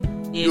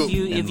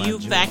If you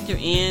factor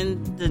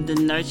in the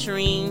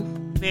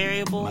nurturing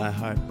variable, my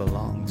heart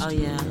belongs. Oh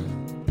yeah,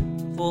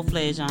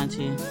 full-fledged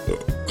auntie.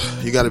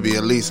 You got to be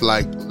at least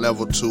like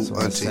level 2 So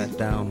auntie. I sat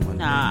down one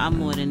day. Nah, I'm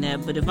more than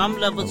that. But if I'm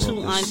level 2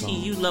 wrote this auntie,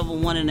 song. you level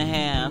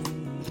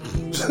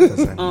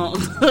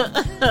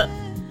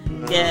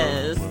 1.5.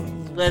 Yes,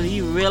 whether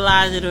you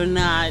realize it or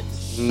not.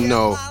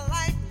 No.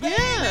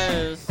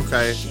 Yes.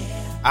 Okay.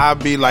 I'll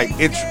be like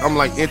I'm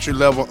like entry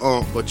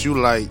level but you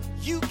like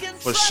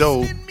for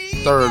sure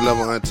third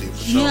level auntie for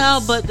sure. Yeah,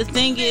 but the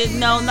thing is,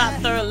 no, not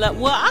third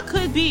level. Well, I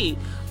could be,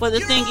 but the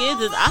thing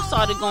is I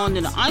started going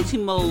into auntie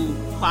mode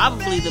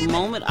probably the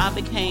moment I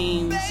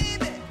became.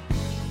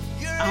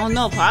 I don't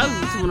know,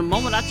 probably from the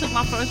moment I took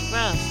my first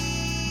breath.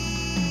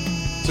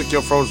 Took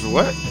your first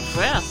what?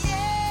 Breath.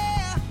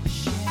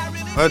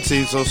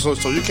 Auntie,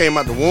 so you came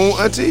out the womb,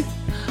 auntie?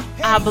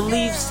 I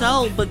believe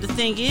so, but the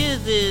thing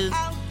is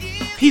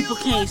people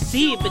can't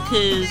see it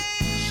because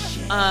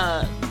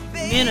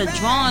men are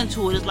drawn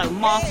to it. It's like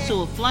moths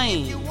to a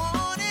flame.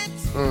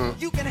 So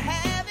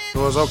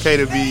it's okay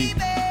to be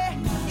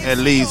at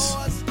least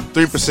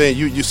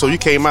 3%. So you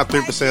came out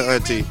 3%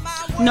 auntie.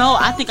 No,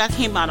 I think I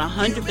came out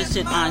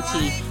 100%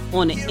 auntie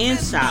on the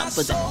inside,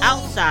 but the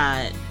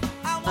outside,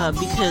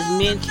 because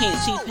men can't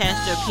see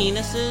past their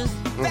penises,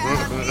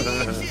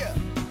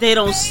 they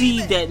don't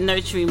see that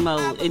nurturing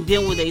mode. And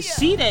then when they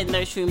see that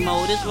nurturing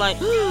mode, it's like,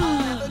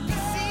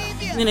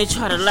 then they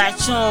try to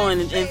latch on,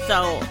 and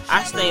so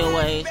I stay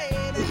away.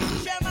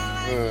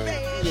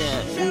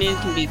 Yeah, men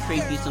can be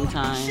creepy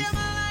sometimes.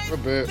 I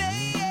bet.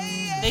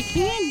 They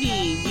can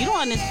be. You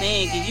don't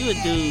understand because you a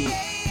dude.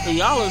 But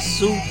y'all are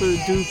super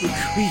duper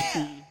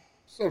creepy.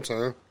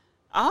 Sometimes.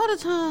 All the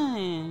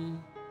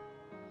time.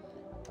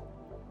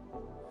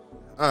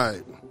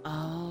 Alright.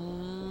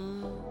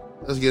 Oh.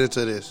 Let's get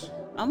into this.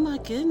 Oh my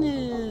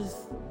goodness.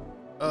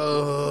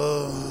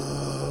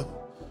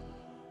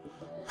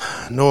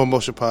 No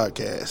Emotion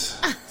Podcast.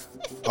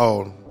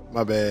 Oh,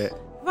 my bad.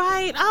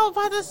 Right. I was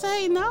about to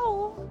say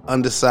no.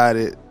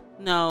 Undecided.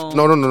 No.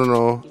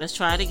 No. Let's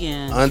try it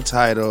again.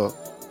 Untitled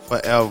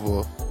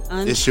Forever.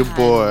 It's your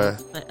boy,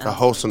 Forever. the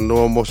host of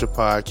No Emotion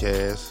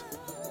Podcast,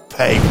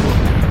 Paper.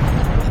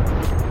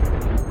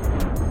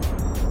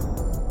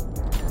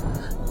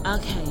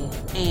 Okay.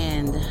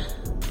 And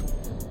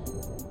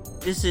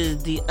this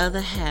is the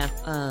other half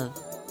of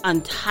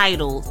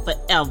Untitled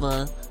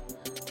Forever.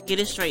 Get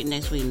it straight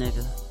next week,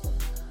 nigga.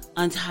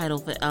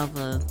 Untitled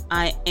Forever.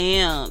 I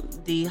am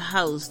the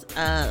host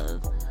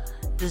of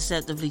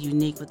Deceptively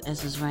Unique with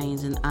Essence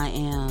Reigns, and I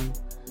am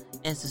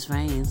Essence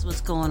Reigns.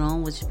 What's going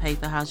on with your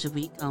paper? How's your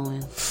week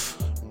going?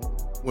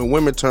 When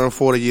women turn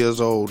 40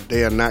 years old,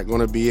 they are not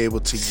going to be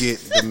able to get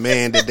the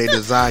man that they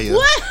desire.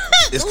 What?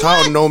 It's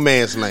called No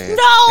Man's Land.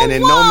 No, and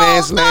in No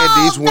Man's Land,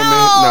 these women,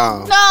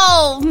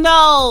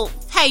 no.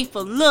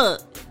 Paper,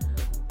 look.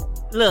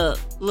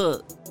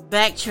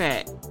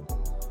 Backtrack.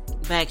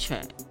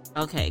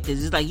 Okay,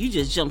 because it's like you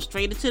just jumped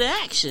straight into the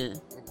action.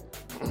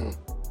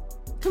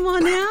 Come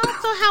on now.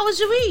 So how was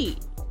your week?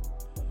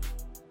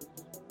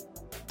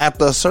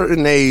 After a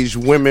certain age,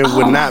 women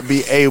would not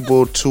be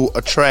able to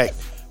attract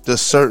the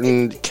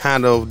certain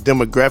kind of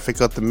demographic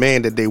of the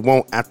man that they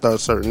want after a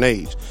certain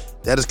age.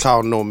 That is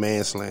called No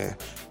Man's Land.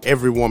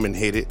 Every woman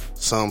hit it,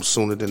 some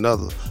sooner than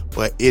others.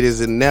 But it is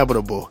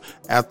inevitable.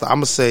 After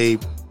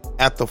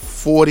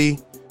 40,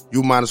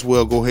 you might as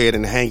well go ahead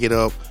and hang it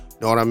up.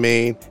 Know what I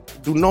mean?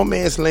 Do No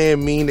Man's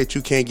Land mean that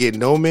you can't get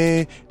no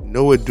man?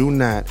 No, it do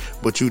not.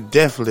 But you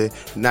definitely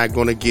not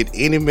going to get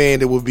any man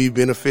that will be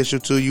beneficial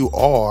to you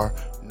nor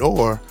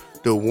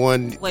the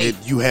one that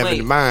you have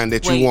in mind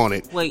that you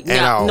wanted. Wait,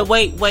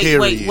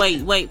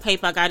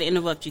 Paper, I gotta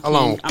interrupt you. Hold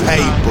on, I'm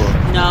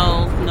Paper.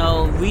 sorry.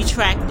 No,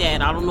 retract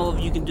that. I don't know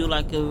if you can do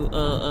like a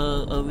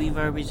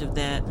reverbiage of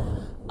that.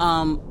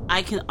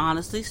 I can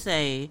honestly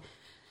say,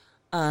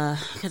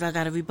 because I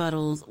got a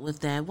rebuttal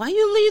with that. Why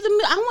you leave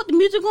I want the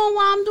music on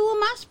while I'm doing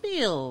my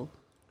spiel.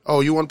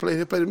 Oh, you want to play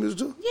the music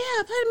too?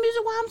 Yeah, play the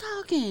music while I'm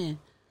talking.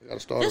 You gotta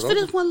start Just it for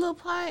over. this one little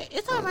part.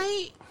 It's all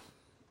right.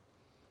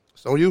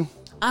 It's on you.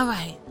 All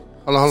right.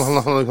 Hold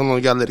on.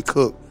 You gotta let it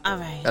cook. All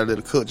right. Gotta let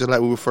it cook just like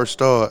when we first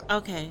started.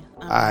 Okay.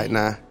 All right,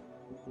 now.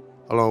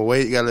 Hold on,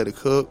 wait. You gotta let it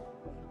cook.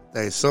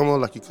 That ain't summer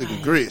like you cooking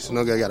grits. You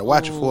know, you gotta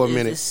watch it for a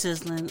minute. It's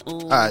sizzling.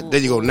 Ooh. All right, there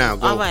you go now.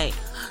 Go. All right.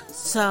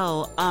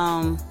 So,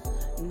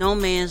 No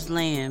Man's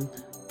Land,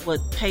 what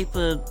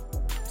Paper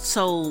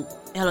so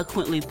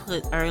eloquently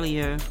put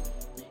earlier,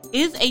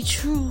 is a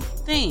true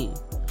thing.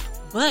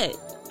 But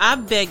I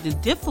beg to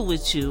differ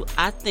with you.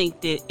 I think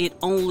that it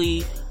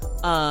only,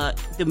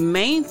 the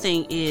main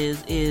thing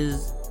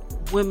is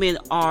women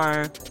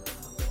are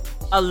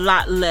a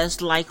lot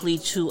less likely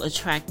to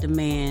attract a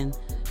man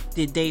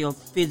that they are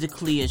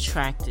physically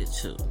attracted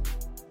to.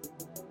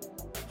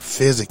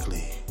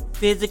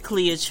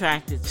 Physically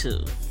attracted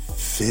to.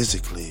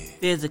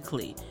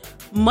 Physically.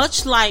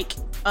 Much like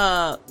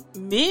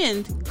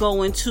men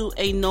go into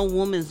a no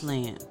woman's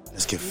land.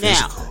 Let's get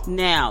physical.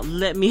 Now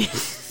let me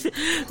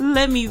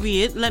let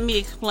me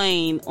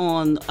explain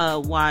on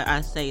why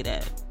I say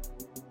that.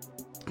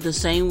 The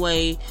same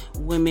way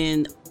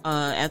women,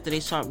 after they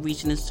start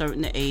reaching a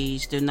certain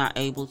age, they're not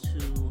able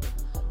to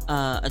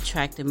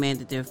attract a man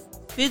that they're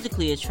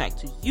physically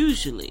attracted to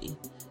usually,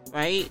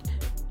 right?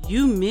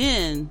 You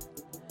men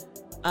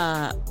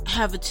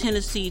have a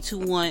tendency to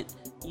want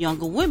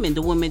younger women,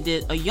 the women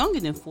that are younger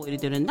than 40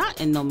 that are not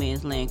in no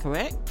man's land,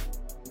 correct?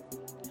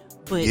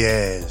 But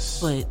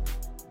yes. But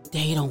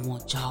they don't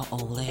want y'all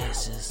old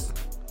asses.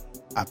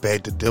 I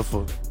beg to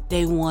differ.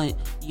 They want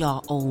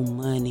y'all old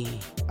money.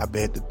 I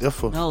beg to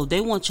differ. No, they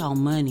want y'all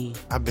money.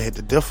 I beg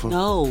to differ.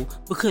 No,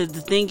 because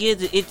the thing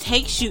is, it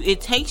takes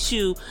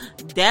you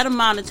that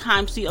amount of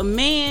time. See, a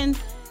man,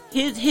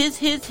 his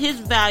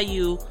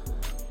value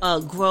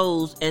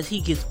grows as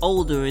he gets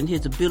older, and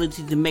his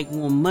ability to make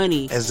more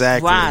money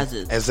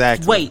rises.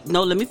 Exactly. Wait,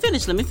 no, let me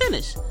finish.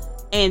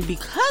 And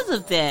because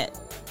of that,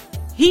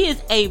 he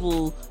is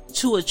able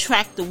to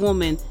attract the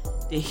woman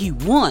that he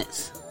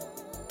wants,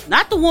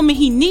 not the woman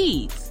he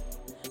needs.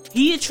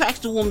 He attracts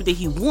the woman that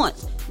he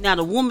wants. Now,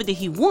 the woman that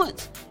he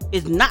wants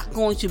is not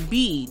going to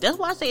be, that's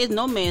why I say it's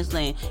no man's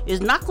land.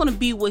 It's not going to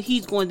be what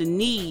he's going to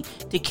need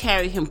to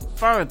carry him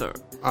further.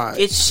 All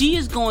right. She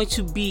is going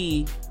to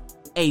be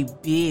a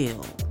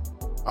bill.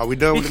 Are we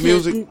done with the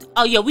music?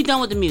 Oh, yeah, we done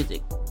with the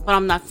music. But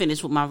I'm not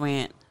finished with my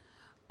rant.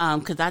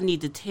 Because I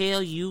need to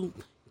tell you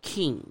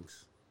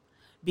kings.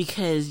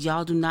 Because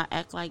y'all do not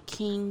act like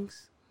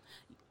kings.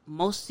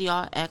 Most of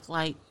y'all act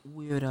like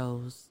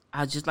weirdos.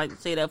 I just like to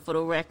say that for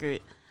the record.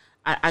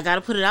 I got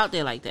to put it out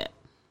there like that.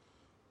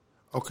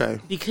 Okay.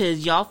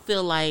 Because y'all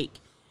feel like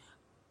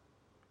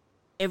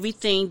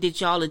everything that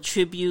y'all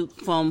attribute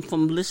from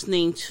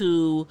listening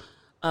to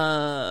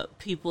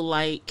people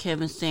like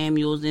Kevin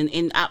Samuels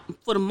and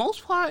for the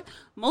most part,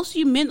 most of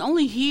you men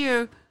only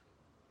hear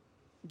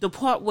the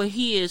part where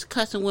he is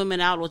cussing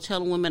women out or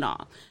telling women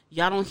off.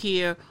 Y'all don't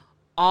hear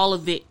all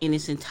of it in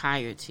its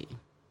entirety.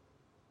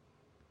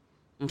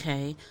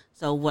 Okay?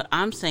 So what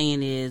I'm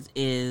saying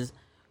is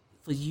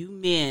for you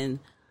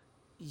men,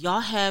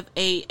 y'all have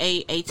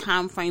a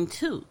time frame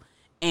too.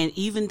 And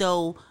even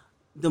though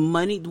the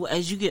money,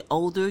 as you get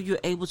older, you're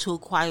able to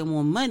acquire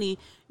more money,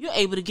 you're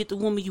able to get the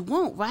woman you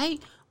want, right?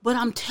 But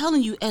I'm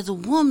telling you, as a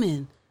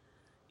woman,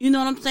 you know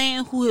what I'm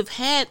saying, who have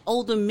had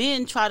older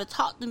men try to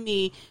talk to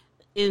me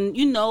and,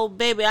 you know,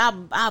 baby,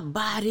 I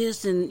buy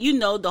this and, you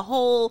know, the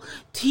whole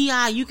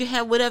T.I., you can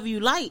have whatever you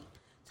like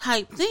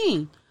type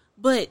thing.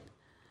 But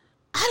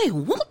I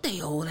didn't want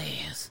their old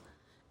ass.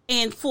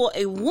 And for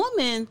a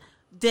woman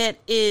that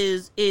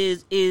is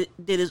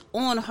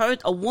on her,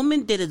 a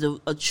woman that is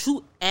a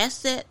true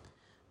asset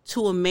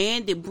to a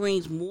man that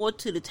brings more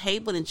to the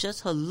table than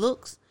just her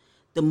looks,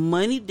 the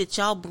money that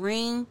y'all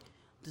bring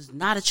does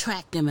not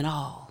attract them at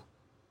all.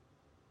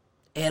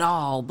 At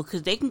all.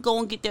 Because they can go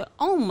and get their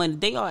own money.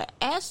 They are an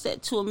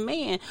asset to a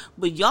man.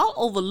 But y'all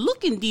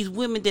overlooking these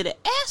women that are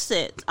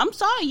assets. I'm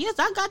sorry, yes,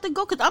 I got to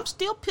go because I'm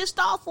still pissed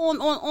off on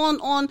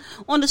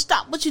the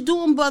Stop What You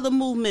Doing Brother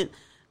movement.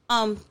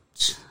 I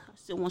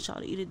still want y'all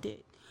to eat a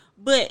dick.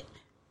 But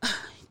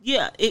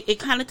yeah, it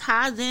kind of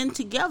ties in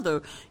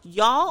together.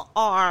 Y'all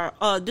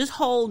are this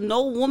whole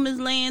no woman's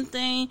land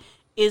thing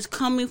is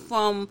coming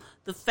from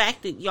the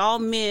fact that y'all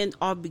men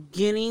are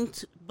beginning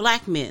to,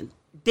 black men,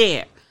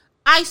 there.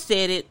 I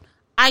said it.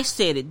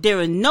 There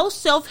are no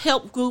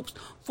self-help groups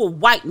for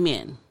white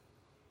men.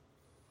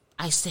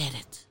 I said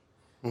it.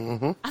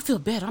 Mm-hmm. I feel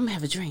better. I'm gonna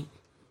have a drink.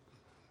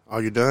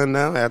 Are you done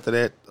now after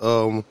that?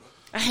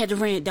 I had to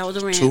rant. That was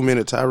a rant.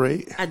 2-minute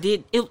tirade? I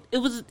did. It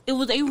was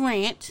a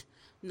rant,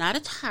 not a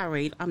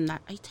tirade. I'm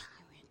not a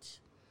tyrant.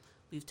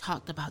 We've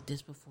talked about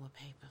this before,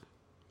 paper.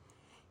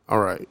 All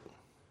right.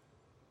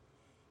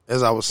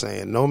 As I was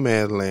saying, no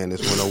man's land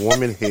is when a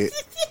woman hit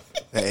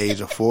the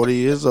age of 40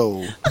 years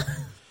old.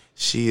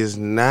 She is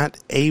not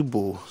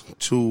able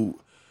to.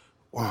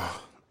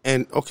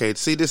 And okay,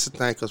 see, this is the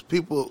thing because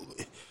people.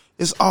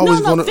 It's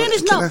always going to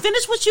finish.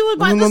 Finish what you were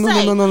about to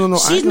say. No.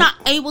 She's not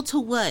able to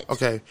what?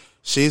 Okay,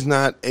 she's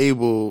not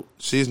able.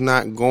 She's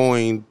not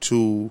going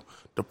to.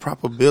 The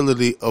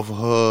probability of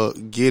her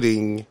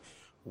getting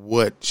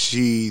what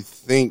she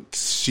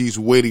thinks she's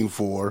waiting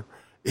for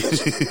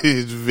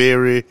is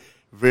very,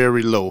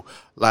 very low.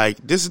 Like,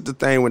 this is the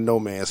thing with no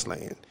man's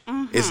land.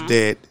 Mm-hmm. Is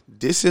that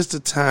this is the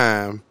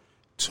time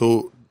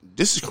to.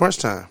 This is crunch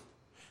time,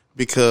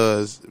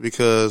 because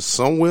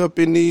somewhere up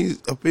in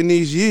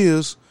these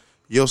years,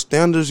 your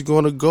standards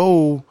going to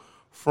go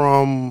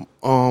from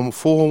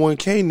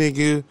 401k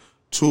nigga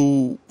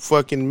to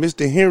fucking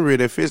Mr. Henry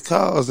that fits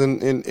cars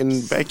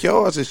in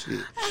backyards and shit.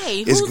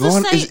 Hey,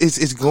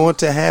 it's going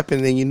to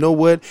happen, and you know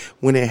what?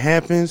 When it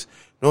happens,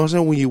 you know what I'm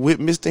saying? When you with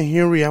Mr.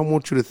 Henry, I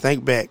want you to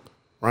think back,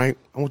 right?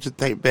 I want you to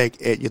think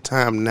back at your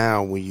time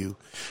now when you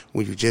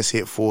just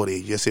hit 40,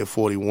 you just hit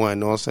 41,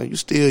 know what I'm saying? You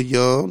still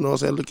young, know what I'm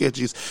saying? Look at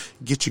you,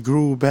 get your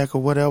groove back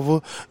or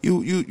whatever.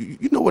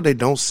 You know what they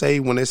don't say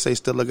when they say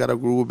still I got a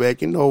groove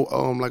back? You know,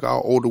 like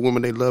our older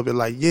women, they love it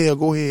like, yeah,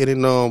 go ahead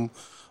and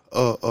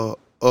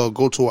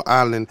go to an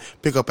island,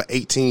 pick up an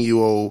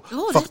 18-year-old,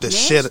 fuck the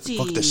shit.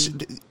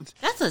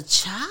 That's a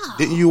child.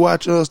 Didn't you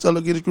watch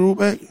Stella get his groove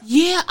back?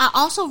 Yeah, I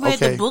also read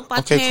the book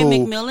by Terry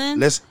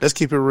McMillan. Let's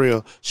keep it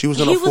real. She was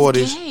in her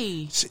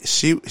 40s.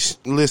 She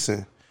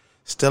listen.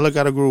 Stella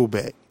got a groove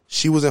back.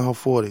 She was in her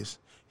 40s.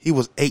 He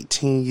was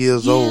 18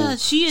 years old.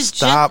 She is.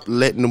 Stop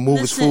letting the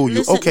movies fool you.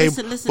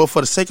 Listen. But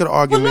for the sake of the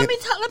argument, let me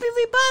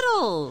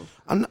rebuttal.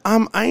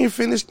 I ain't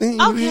finished. Okay,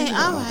 all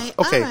right.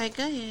 Go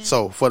ahead.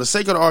 So for the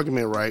sake of the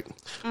argument, right?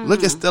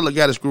 Look at Stella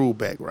got his groove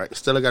back, right?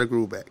 Stella got a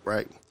groove back,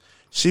 right?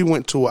 She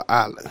went to an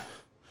island,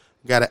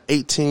 got an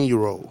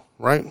 18-year-old,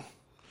 right?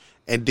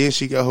 And then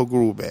she got her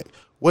groove back.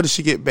 What did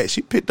she get back?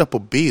 She picked up a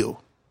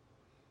bill.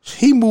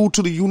 He moved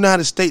to the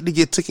United States to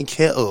get taken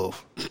care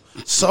of.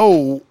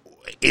 So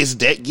is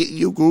that getting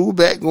your groove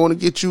back going to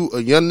get you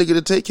a young nigga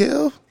to take care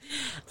of?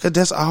 Because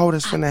that's all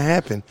that's going to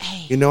happen.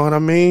 You know what I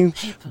mean?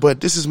 But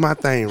this is my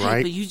thing,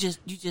 right? But you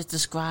just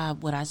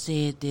described what I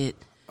said that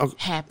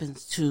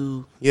happens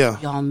to Yeah.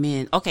 y'all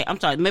men. Okay, I'm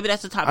sorry. Maybe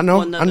that's the topic. I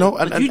know.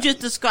 But you just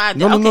described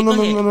no, it.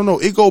 No.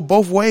 It go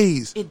both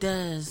ways. It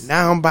does.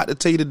 Now I'm about to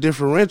tell you the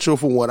differential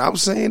from what I'm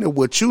saying and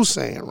what you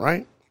saying,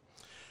 right?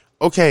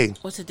 Okay.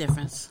 What's the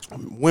difference?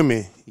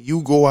 Women,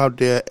 you go out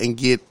there and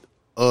get,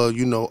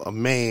 a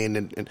man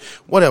and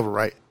whatever,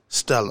 right?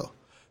 Stella.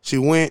 She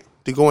went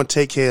to go and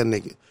take care of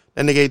nigga.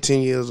 That nigga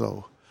 18 years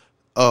old.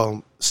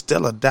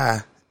 Stella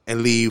die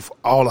and leave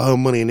all of her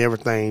money and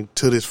everything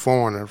to this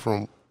foreigner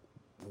from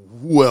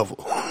whoever.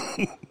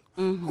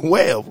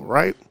 Whoever,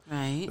 right?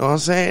 Right. You know what I'm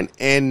saying?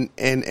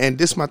 And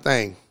this my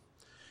thing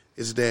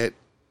is that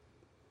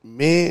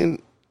men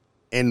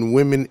and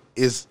women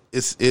is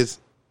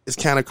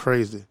kind of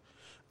crazy.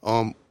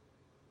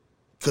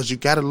 Because you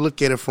got to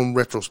look at it from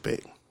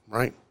retrospect,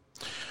 right?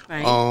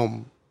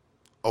 Right.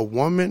 A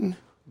woman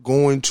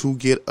going to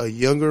get a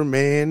younger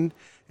man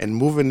and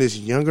moving this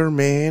younger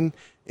man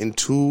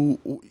into,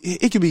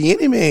 it could be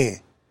any man,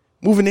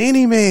 moving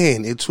any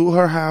man into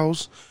her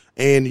house,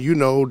 and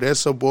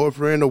that's her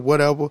boyfriend or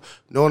whatever.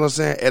 Know what I'm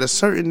saying? At a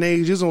certain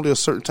age, there's only a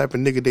certain type of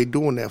nigga they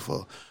doing that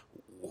for.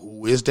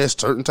 Who is that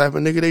certain type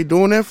of nigga they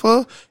doing that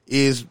for?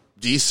 Is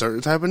these certain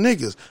type of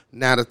niggas.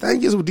 Now the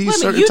thing is with these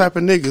certain type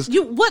of niggas,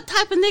 what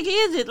type of nigga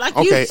is it? Like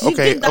okay, you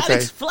did not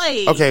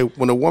explain. Okay,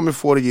 when a woman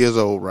 40 years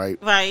old,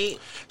 right? Right.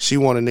 She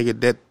want a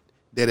nigga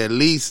that at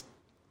least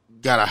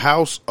got a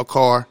house, a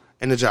car,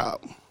 and a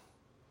job.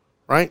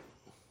 Right?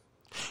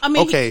 I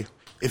mean, okay.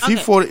 If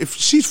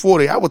she's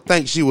 40, I would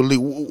think she would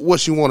leave. What,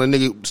 she want a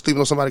nigga sleeping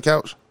on somebody's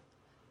couch?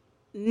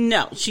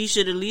 No, she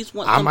should at least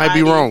want. I might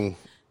be wrong.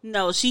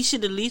 No, she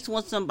should at least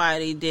want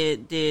somebody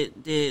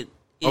that.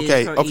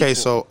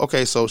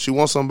 So she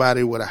wants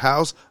somebody with a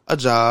house, a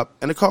job,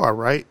 and a car,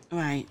 right?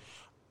 Right.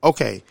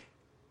 Okay.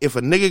 If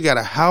a nigga got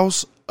a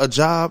house, a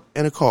job,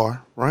 and a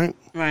car, right?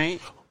 Right.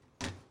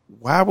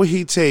 Why would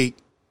he take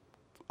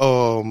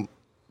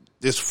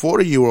this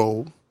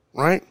 40-year-old,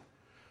 right,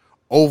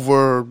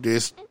 over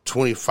this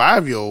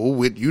 25-year-old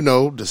with,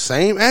 the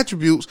same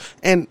attributes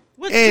and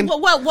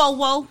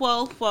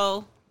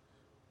Whoa.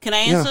 Can I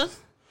answer? Yeah.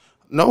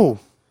 No.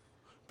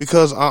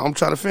 Because I'm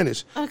trying to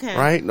finish. Okay.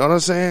 Right? Know what I'm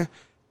saying?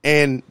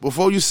 And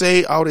before you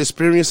say all the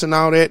experience and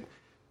all that,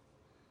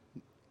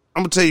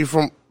 I'm gonna tell you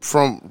from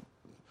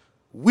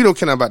we don't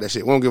care about that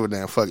shit. We don't give a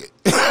damn. Fuck it.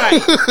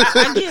 Right.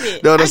 I get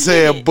it. Know what I'm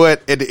saying?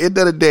 But at the end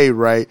of the day,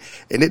 right?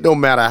 And it don't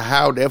matter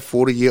how that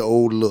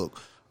 40-year-old look.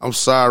 I'm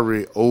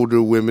sorry,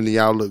 older women,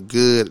 y'all look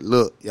good.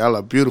 Look, y'all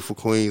are beautiful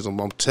queens.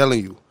 I'm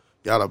telling you,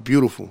 y'all are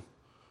beautiful.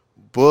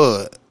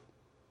 But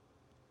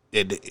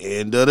at the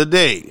end of the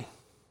day,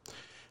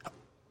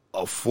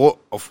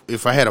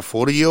 if I had a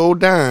 40-year-old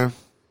dime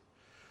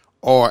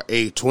or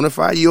a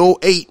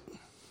 25-year-old 8,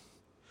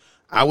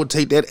 I would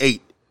take that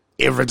 8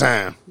 every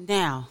time.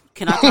 Now,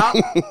 can I talk?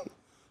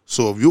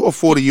 So if you're a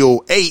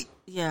 40-year-old 8,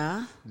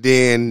 yeah,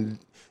 then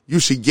you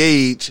should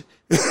gauge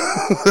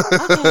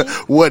okay.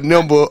 what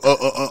number a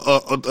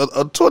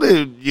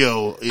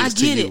 20-year-old is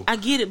to you. I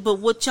get it. But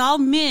what y'all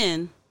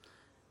men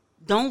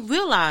don't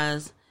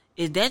realize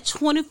is that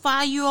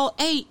 25-year-old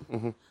 8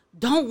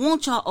 don't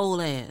want y'all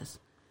old ass.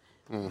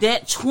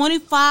 That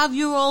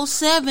 25-year-old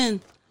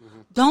 7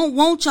 don't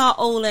want y'all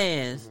old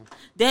ass.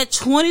 That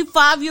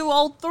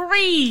 25-year-old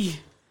 3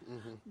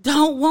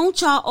 don't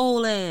want y'all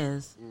old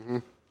ass.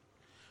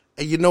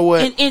 And you know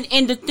what?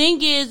 And the thing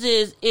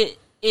is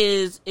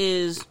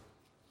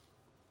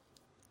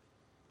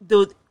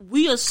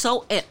we are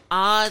so at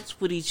odds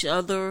with each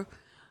other,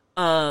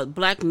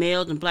 black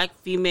males and black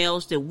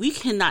females, that we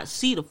cannot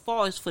see the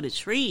forest for the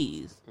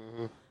trees.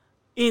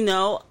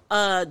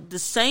 The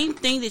same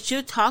thing that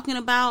you're talking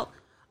about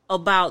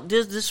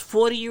this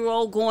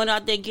 40-year-old going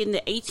out there getting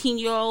the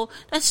 18-year-old,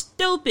 that's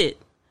stupid.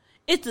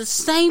 It's the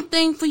same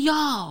thing for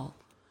y'all.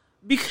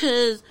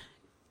 Because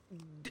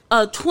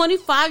a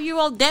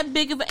 25-year-old, that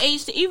big of an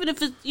age, even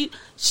if it's,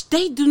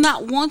 they do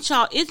not want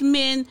y'all. It's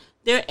men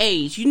their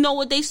age. You know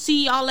what they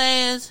see y'all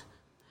as?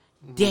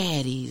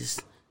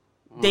 Daddies.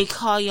 They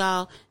call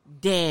y'all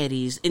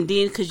daddies. And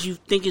then because you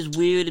think it's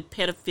weird and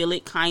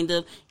pedophilic, kind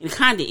of, and it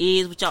kind of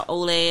is with y'all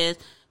old ass,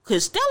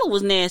 Because Stella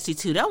was nasty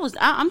too.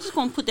 I'm just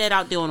gonna put that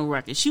out there on the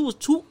record. She was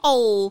too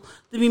old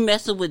to be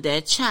messing with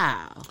that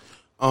child.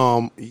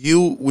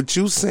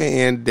 You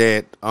saying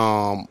that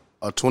a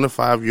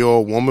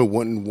 25-year-old woman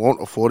wouldn't want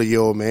a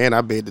 40-year-old man?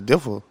 I beg to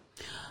differ.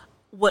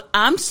 What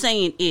I'm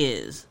saying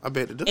is, I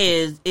beg to differ.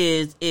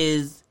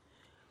 Is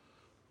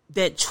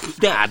that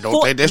I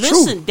don't think that's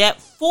true. Listen, that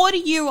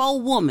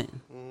 40-year-old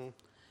woman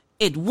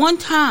at one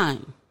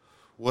time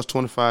was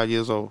 25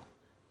 years old.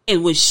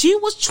 And when she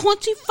was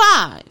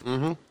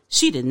 25,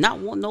 she did not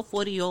want no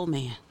 40-year-old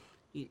man.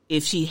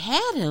 If she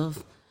had him,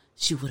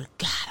 she would have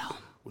got him.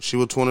 When she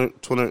was 20,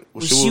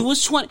 when she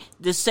was 20,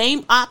 the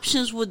same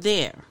options were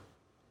there.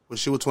 When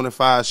she was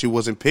 25, she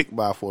wasn't picked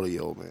by a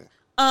 40-year-old man.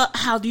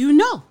 How do you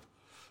know?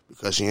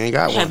 Because she ain't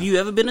got one. Have you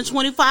ever been a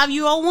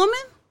 25-year-old woman?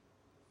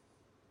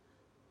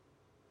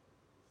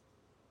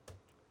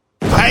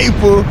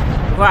 Paper.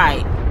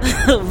 Right.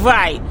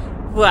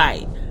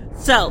 right.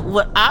 So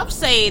what I'm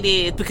saying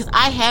is, because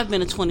I have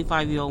been a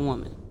 25-year-old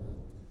woman,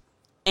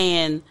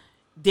 and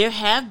there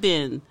have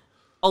been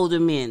older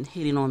men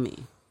hitting on me,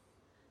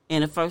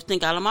 and the first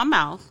thing out of my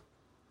mouth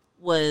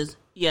was,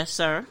 "Yes,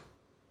 sir.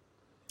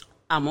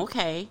 I'm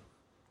okay.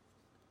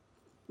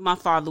 My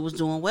father was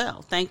doing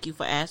well. Thank you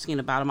for asking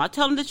about him." I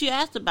tell him that you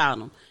asked about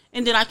him,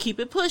 and then I keep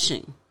it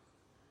pushing,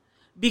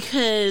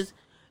 because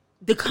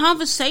the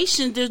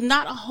conversation, there's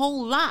not a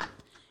whole lot.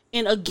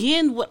 And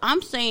again, what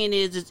I'm saying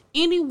is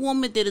any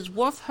woman that is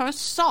worth her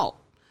salt,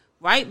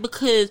 right?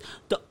 Because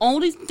the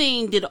only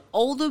thing that an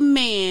older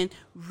man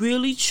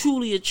really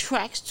truly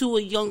attracts to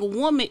a younger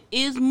woman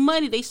is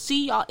money. They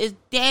see y'all as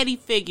daddy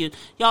figures.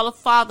 Y'all are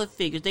father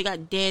figures. They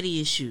got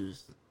daddy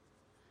issues.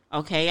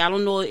 Okay, I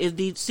don't know if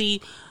they see.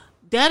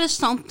 That is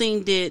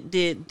something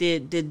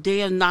that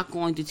they are not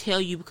going to tell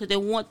you because they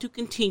want to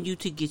continue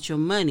to get your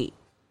money.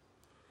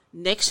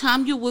 Next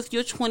time you're with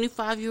your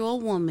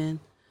 25-year-old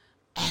woman,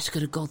 ask her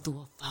to go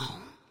through a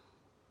phone.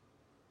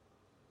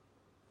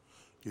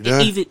 You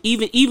done?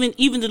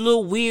 Even the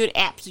little weird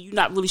apps that you're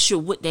not really sure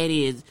what that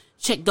is.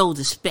 Check those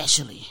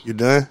especially. You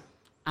done?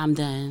 I'm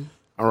done.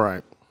 All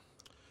right.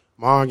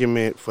 My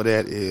argument for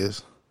that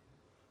is,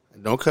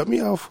 don't cut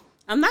me off.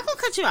 I'm not gonna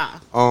cut you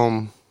off.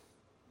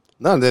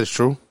 None of that is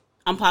true.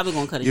 I'm probably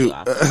gonna cut you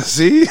off.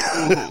 See,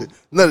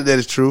 none of that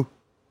is true.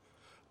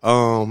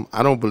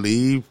 I don't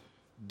believe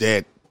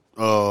that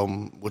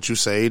what you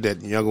say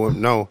that younger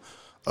women. No,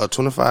 a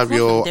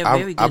 25-year-old.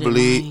 I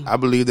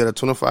believe that a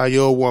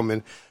 25-year-old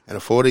woman and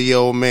a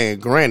 40-year-old man.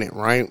 Granted,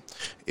 right?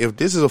 If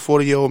this is a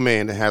 40-year-old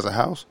man that has a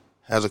house,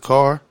 has a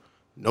car,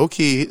 no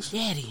kids,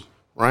 daddy,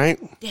 right?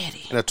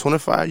 Daddy, and a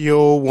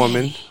 25-year-old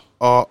woman, daddy,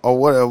 or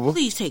whatever.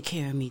 Please take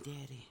care of me,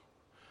 daddy.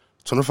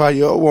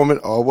 25-year-old woman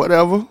or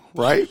whatever,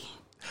 right?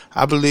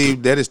 I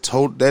believe that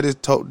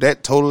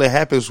totally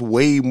happens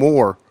way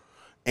more,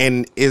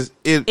 and it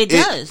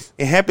does.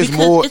 It happens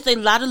because more. It's a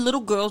lot of little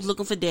girls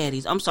looking for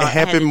daddies. I'm sorry.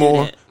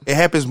 It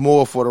happens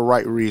more for the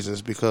right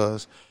reasons,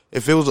 because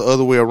if it was the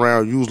other way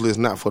around, usually it's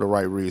not for the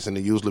right reason.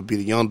 It usually be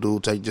the young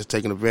dude just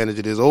taking advantage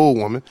of this old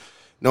woman.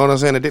 You know what I'm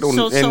saying? And they don't.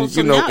 So now is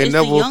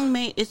the young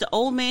man, is the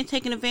old man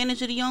taking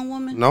advantage of the young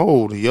woman?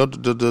 No, the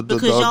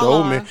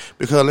old man.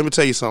 Because let me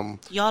tell you something.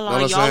 Y'all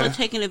are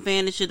taking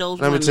advantage of those.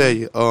 Let me tell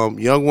you,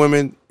 young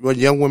women,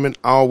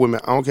 all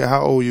women. I don't care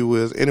how old you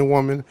is, any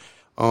woman.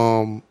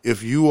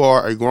 If you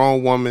are a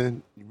grown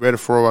woman, ready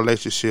for a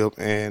relationship,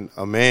 and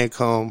a man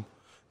come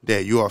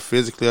that you are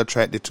physically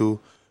attracted to,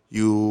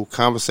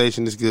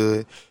 conversation is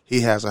good.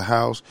 He has a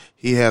house.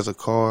 He has a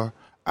car.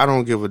 I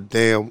don't give a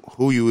damn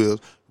who you is.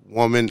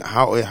 Woman,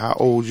 how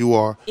old you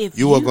are,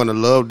 you are going to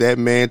love that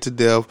man to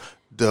death.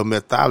 The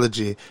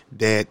mythology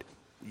that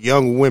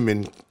young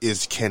women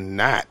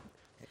cannot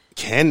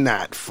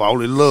fall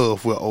in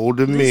love with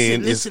older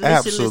men is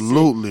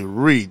absolutely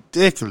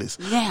ridiculous.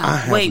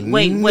 Now, wait.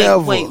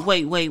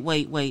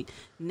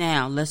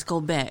 Now, let's go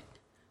back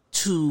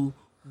to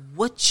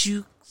what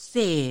you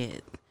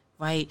said,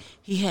 right?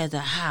 He has a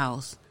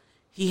house.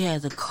 He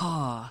has a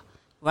car,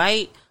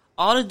 right?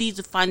 All of these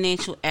are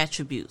financial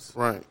attributes.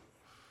 Right.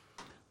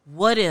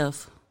 What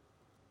if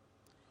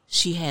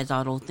she has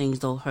all those things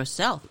though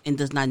herself and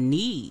does not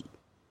need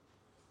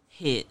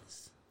his?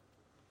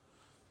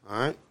 All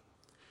right.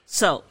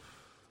 So,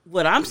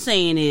 what I'm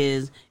saying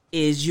is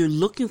you're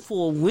looking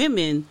for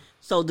women.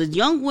 So the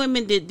young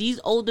women that these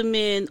older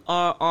men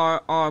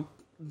are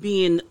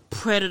being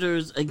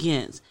predators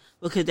against,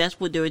 because that's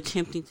what they're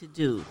attempting to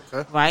do,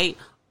 right?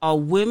 Are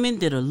women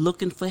that are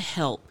looking for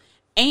help.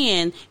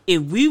 And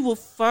if we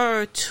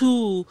refer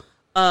to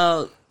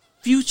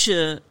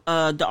Future,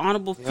 the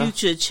Honorable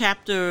Future,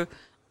 chapter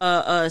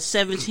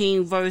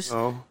 17, verse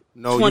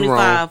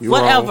 25,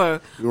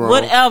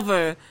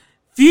 whatever.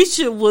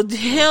 Future will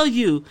tell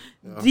you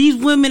these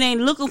women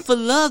ain't looking for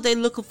love; they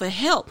looking for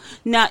help.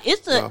 Now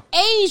it's an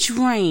age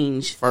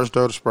range. First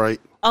Dirty Sprite.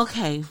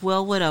 Okay,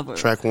 well, whatever.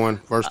 Track 1,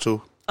 verse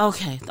 2.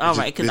 Okay, all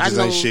right, because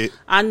Bitches ain't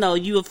I know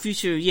you a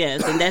Future,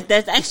 yes, and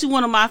that's actually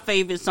one of my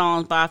favorite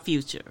songs by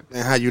Future.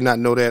 And how you not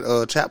know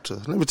that chapter?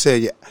 Let me tell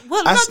you,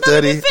 Well, I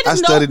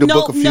studied the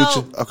Book of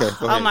Future. Okay,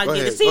 go ahead. Oh my go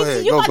goodness, ahead,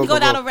 see, you about to go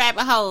down a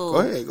rabbit hole. Go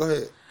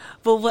ahead.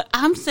 But what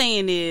I'm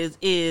saying is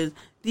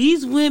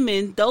these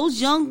women, those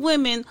young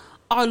women,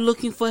 are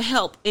looking for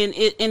help, and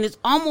it's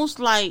almost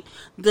like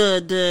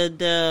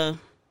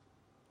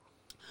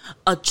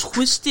a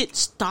twisted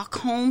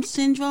Stockholm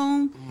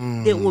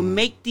syndrome that will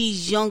make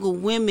these younger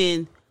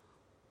women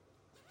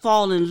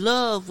fall in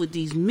love with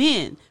these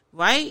men,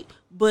 right?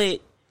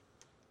 But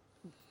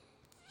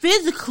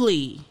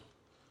physically,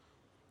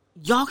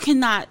 y'all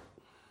cannot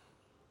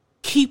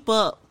keep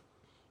up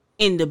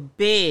in the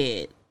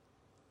bed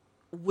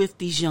with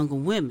these younger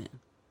women.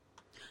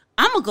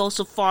 I'm gonna go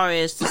so far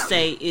as to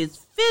say is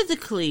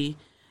physically,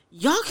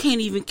 y'all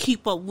can't even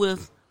keep up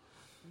with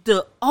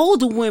the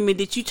older women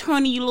that you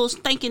turning your little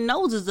stinking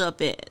noses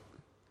up at.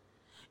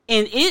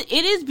 And it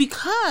is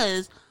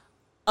because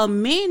a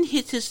man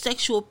hits his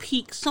sexual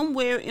peak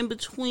somewhere in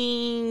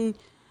between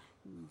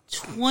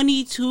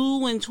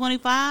 22 and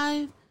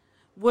 25,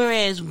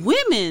 whereas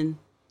women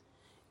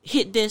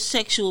hit their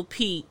sexual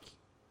peak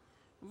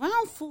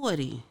around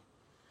 40.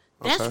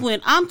 That's when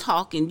I'm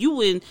talking.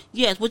 You in,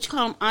 yes, what you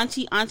call them,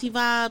 auntie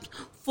vibes,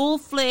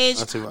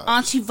 full-fledged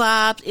auntie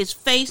vibes. It's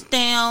face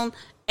down,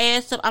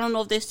 ass up. I don't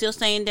know if they're still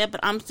saying that,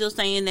 but I'm still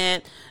saying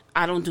that.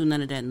 I don't do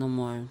none of that no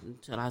more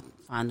until I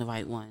find the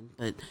right one.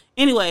 But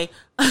anyway,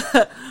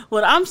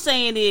 what I'm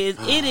saying is,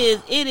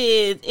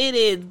 it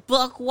is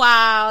buck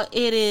wild.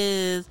 It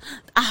is.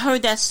 I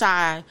heard that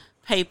side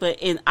paper,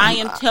 and I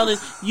am telling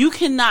you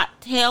cannot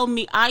tell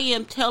me. I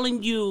am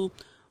telling you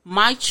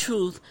my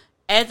truth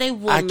as a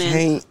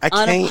woman,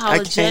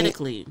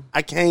 unapologetically.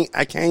 I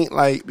can't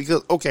like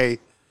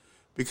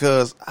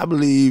because I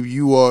believe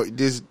you are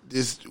this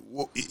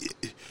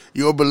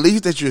your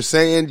belief that you're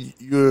saying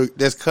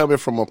that's coming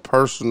from a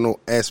personal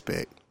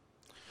aspect.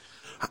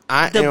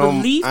 It is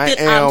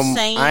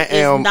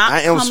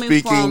not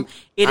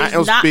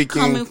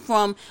coming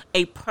from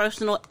a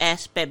personal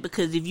aspect,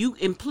 because if you,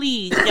 and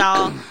please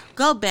y'all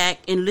go back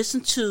and listen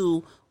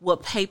to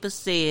what Paper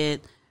said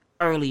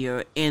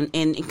earlier and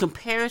in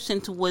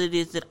comparison to what it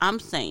is that I'm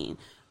saying.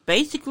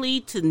 Basically,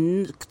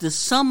 to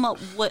sum up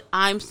what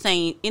I'm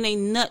saying in a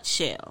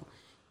nutshell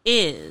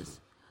is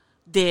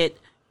that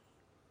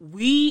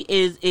we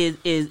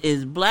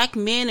is black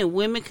men and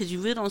women, because you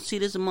really don't see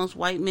this amongst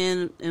white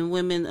men and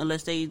women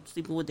unless they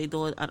sleeping with their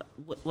daughter,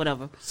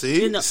 whatever.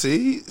 See.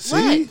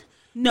 What?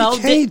 No,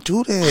 you can't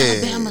do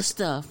that. Alabama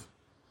stuff.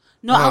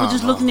 No, I was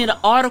just looking at an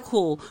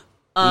article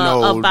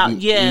about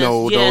they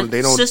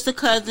don't, sister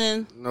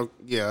cousin. No,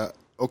 yeah,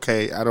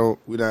 okay.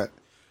 We not.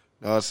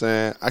 You know what I'm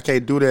saying? I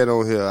can't do that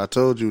on here. I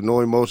told you, no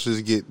emotions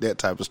get that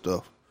type of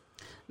stuff.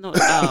 No,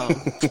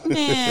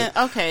 man.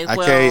 Okay,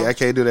 I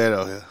can't do that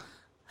on here.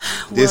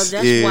 This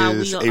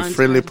is a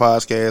friendly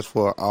podcast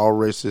for all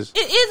races. It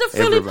is a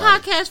friendly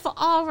podcast for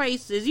all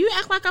races. You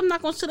act like I'm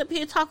not going to sit up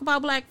here and talk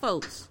about black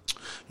folks.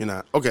 You're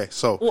not. Okay,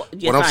 so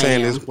what I'm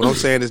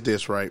saying is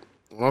this, right?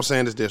 What I'm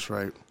saying is this,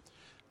 right?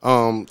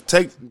 You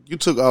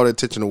took all the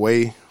attention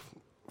away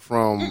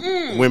from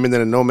women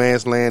in a no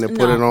man's land and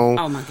put it on.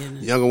 Oh my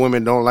goodness. Younger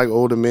women don't like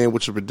older men,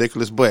 which is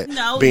ridiculous. But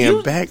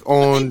back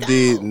on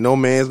the no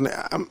man's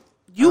land,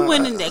 you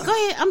went in there. Go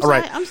ahead. I'm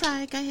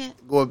sorry. Go ahead.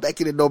 Going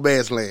back in the no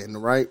man's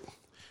land, right?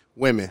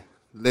 Women,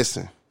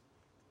 listen.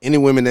 Any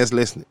women that's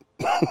listening,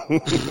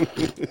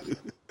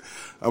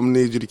 I'm gonna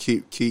need you to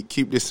keep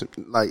this.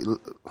 Like,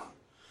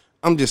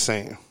 I'm just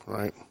saying,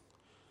 right?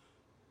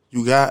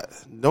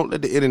 Don't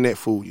let the internet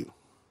fool you.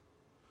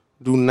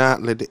 Do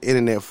not let the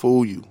internet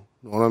fool you.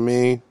 You know what I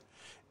mean?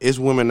 It's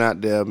women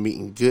out there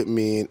meeting good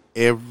men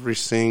every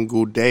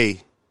single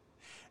day.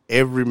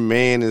 Every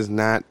man is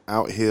not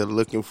out here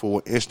looking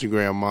for an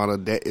Instagram model.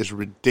 That is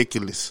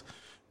ridiculous.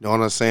 You know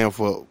what I'm saying?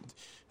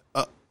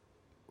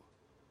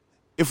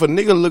 If a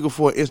nigga looking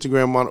for an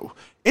Instagram model,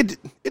 it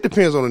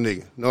depends on the nigga.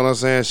 You know what I'm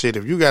saying? Shit,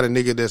 if you got a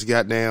nigga that's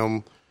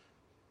goddamn,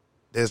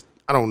 I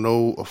don't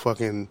know, a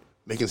fucking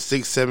making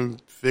 6-7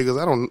 figures.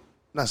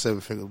 Not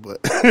 7 figures, but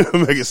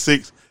making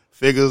 6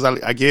 figures,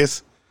 I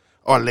guess,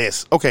 or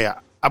less. Okay,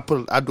 I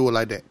do it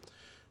like that.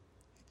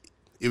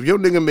 If your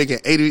nigga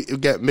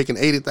making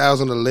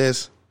 80,000 or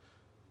less,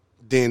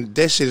 then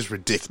that shit is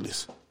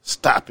ridiculous.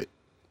 Stop it.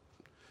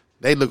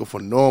 They looking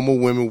for normal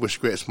women with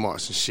stretch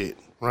marks and shit,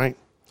 right?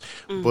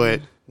 Mm-hmm.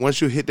 But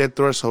once you hit that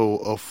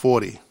threshold of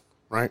 40,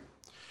 right?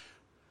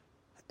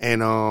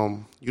 And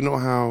you know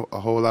how a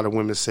whole lot of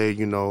women say,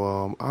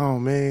 oh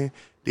man,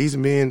 these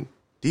men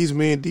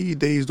these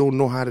days don't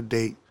know how to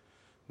date.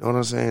 You know what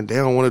I'm saying? They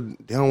don't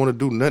want to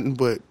do nothing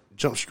but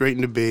jump straight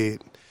into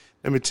bed.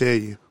 Let me tell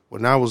you,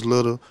 when I was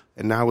little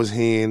and I was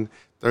hearing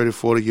 30,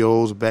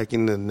 40-year-olds back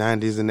in the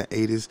 90s and the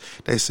 80s,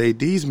 they say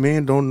these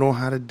men don't know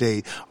how to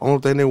date.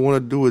 Only thing they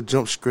want to do is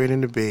jump straight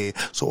into bed.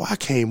 So I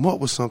came up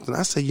with something.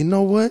 I said, you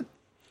know what?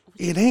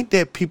 It ain't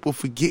that people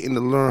forgetting to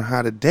learn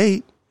how to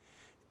date.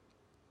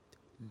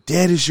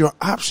 That is your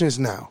options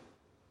now.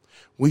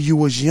 When you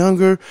was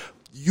younger,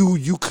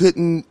 you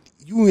couldn't.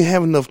 You didn't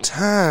have enough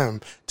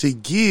time to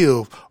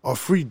give or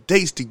free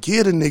dates to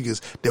give the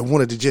niggas that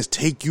wanted to just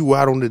take you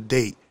out on the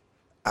date.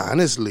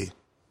 Honestly,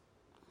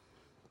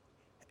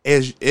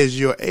 as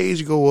your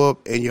age go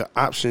up and your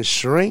options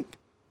shrink,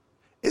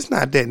 it's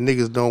not that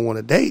niggas don't want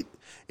to date.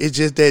 It's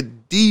just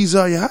that these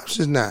are your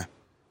options now.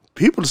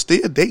 People are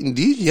still dating.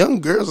 These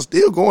young girls are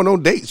still going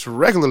on dates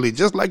regularly,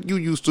 just like you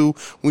used to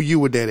when you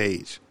were that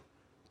age.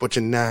 But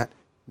you're not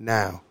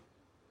now.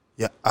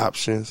 Your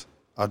options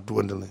are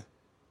dwindling.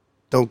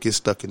 Don't get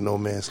stuck in no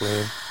man's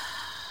land.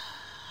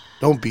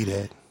 Don't be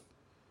that.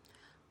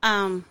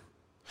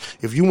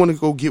 If you want to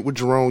go get with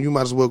Jerome, you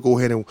might as well go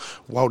ahead and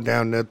walk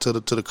down there to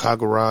the car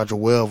garage or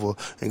wherever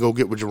and go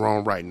get with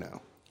Jerome right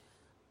now.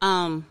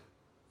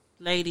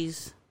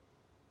 Ladies,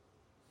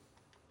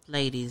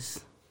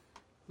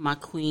 my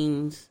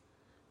queens,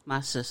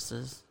 my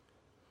sisters,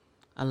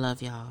 I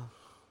love y'all.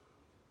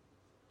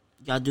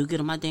 Y'all do get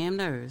on my damn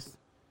nerves.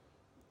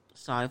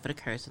 Sorry for the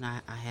cursing.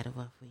 I had a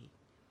rough week.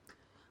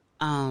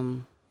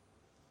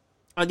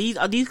 Are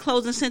these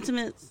closing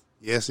sentiments?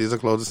 Yes, these are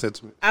closing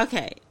sentiments.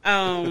 Okay.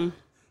 I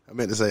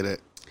meant to say that.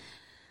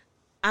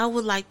 I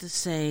would like to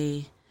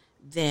say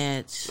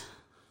that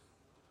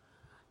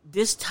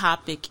this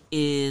topic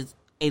is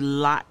a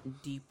lot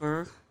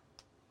deeper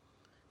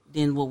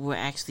than what we're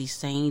actually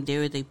saying.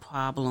 There is a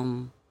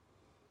problem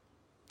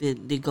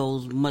that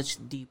goes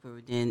much deeper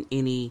than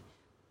any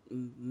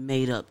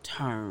made-up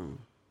term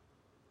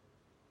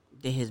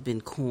that has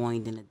been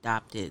coined and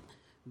adopted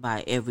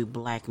by every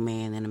black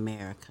man in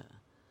America.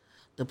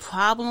 The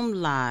problem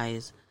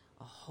lies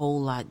a whole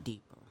lot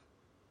deeper.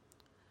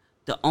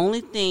 The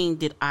only thing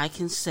that I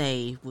can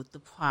say with the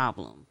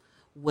problem,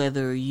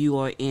 whether you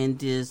are in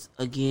this,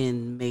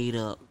 again,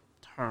 made-up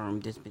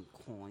term that's been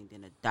coined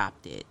and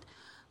adopted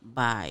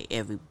by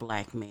every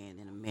black man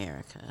in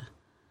America,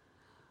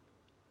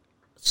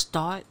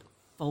 start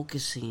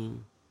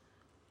focusing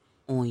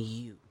on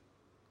you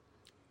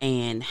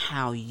and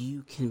how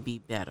you can be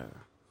better.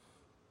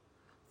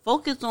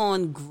 Focus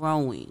on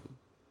growing.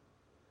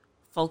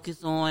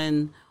 Focus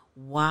on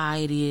why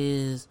it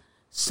is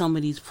some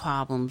of these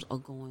problems are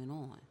going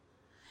on.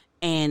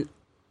 And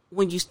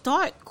when you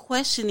start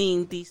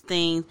questioning these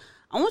things,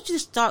 I want you to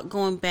start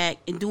going back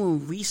and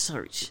doing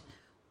research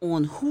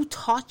on who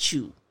taught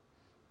you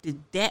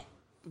that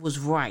was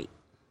right.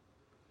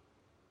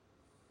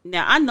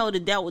 Now, I know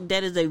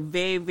that is a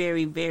very,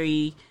 very,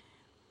 very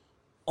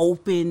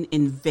open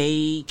and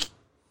vague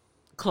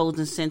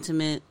closing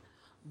sentiment,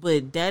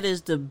 but that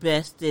is the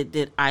best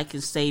that I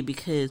can say,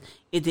 because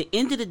at the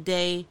end of the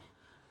day,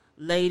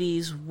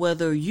 ladies,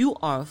 whether you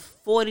are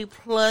 40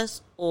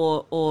 plus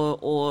or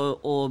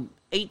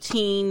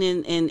 18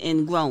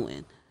 and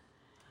growing,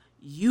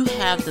 you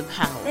have the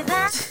power.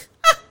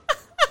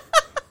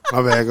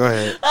 My bad, go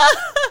ahead.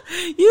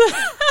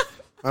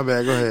 My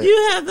bad, go ahead.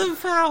 You have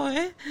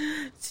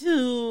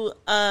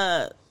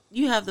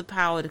the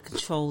power to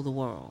control the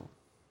world.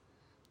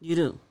 You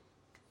do.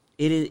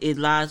 It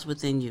lies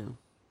within you.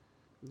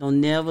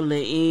 Don't never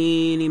let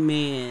any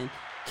man.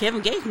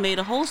 Kevin Gates made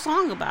a whole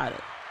song about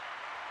it.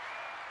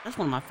 That's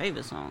one of my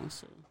favorite songs.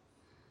 So.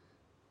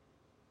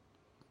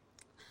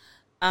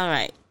 All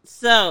right.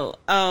 So,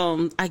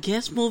 I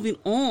guess moving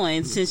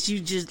on, since you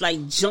just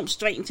like jumped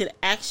straight into the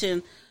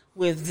action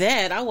with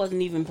that, I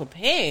wasn't even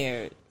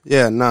prepared.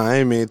 Yeah, nah, I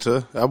ain't mean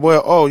to. You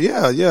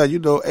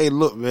know, hey,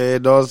 look, man, you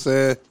know what I'm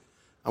saying?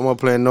 I'm not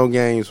playing no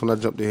games when I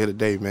jumped in here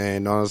today, man, you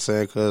know what I'm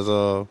saying? Because,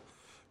 I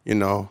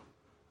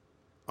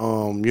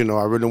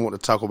really want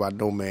to talk about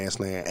no man's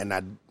land,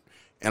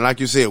 and like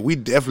you said, we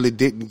definitely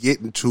didn't get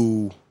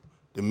into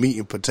the meat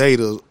and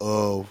potatoes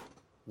of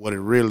what it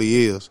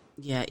really is.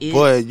 Yeah,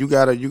 but you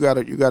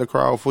gotta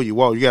crawl for you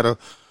walk. You gotta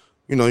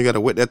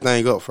wet that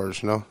thing up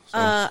first, you know. So,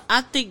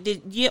 I think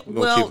that keep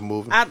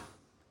moving.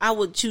 I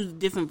would choose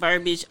different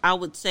verbiage. I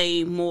would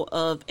say more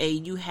of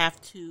you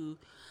have to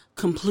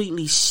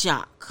completely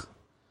shock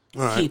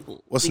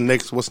people. What's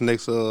next?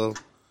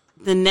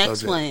 The next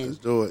subject? one. Let's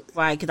do it.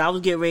 Right, because I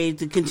was getting ready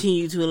to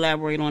continue to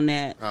elaborate on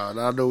that.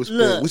 I know we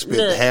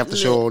spent half the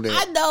show on that.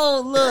 I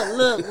know.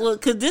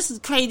 Look, because this is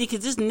crazy.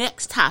 Because this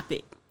next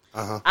topic,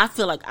 I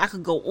feel like I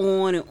could go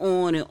on and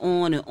on and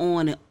on and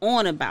on and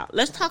on about.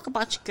 Let's talk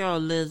about your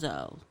girl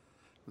Lizzo.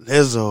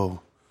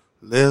 Lizzo.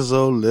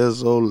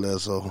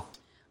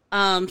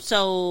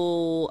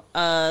 So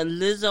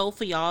Lizzo,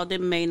 for y'all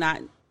that may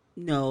not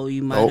know,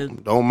 you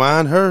might don't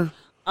mind her.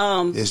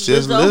 It's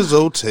just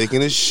Lizzo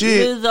taking a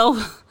shit.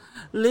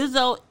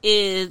 Lizzo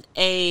is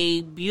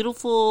a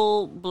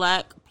beautiful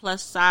black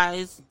plus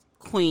size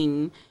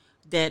queen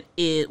that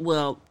is,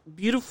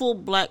 beautiful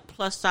black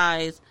plus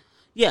size,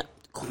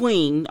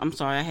 queen. I'm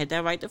sorry, I had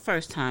that right the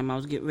first time. I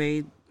was getting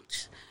ready.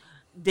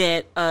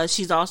 That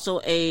she's also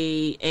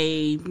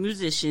a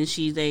musician.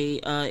 She's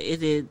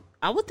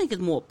I would think it's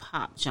more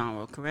pop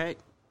genre,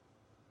 correct?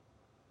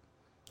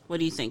 What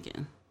are you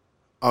thinking?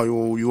 Oh,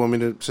 you want me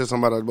to say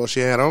something about what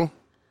she had on?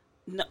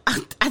 No,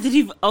 I didn't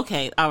even.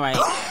 Okay, all right.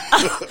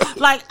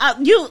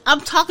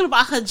 I'm talking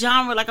about her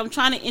genre. Like I'm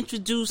trying to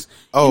introduce.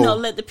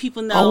 Let the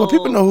people know. Oh, well,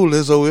 people know who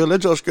Lizzo is.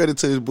 Let's go straight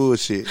into this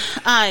bullshit.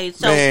 All right,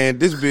 so man,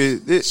 this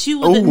bitch. She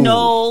was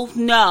no.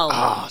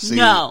 Oh, see,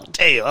 no.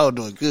 Damn, I was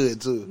doing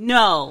good too.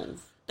 No,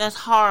 that's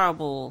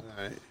horrible.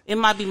 All right. It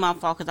might be my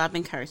fault because I've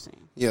been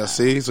cursing. Yeah,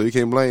 see, so you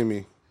can't blame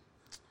me.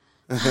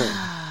 All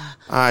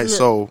right,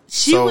 look,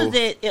 she was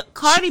at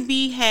Cardi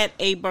B had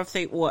a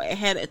birthday or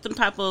had some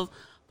type of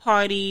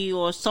party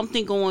or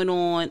something going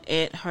on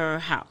at her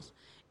house,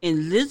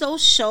 and Lizzo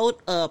showed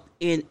up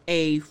in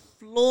a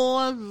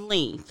floor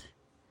length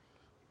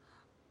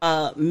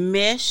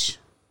mesh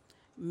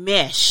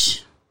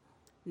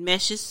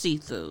is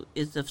see-through.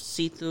 It's a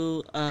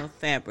see-through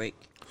fabric,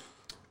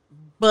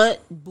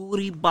 but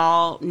booty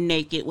ball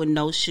naked with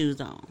no shoes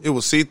on. It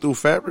was see-through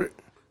fabric.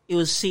 It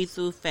was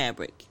see-through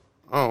fabric.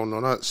 I don't know,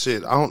 not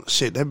shit.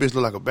 Shit, that bitch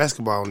look like a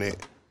basketball net.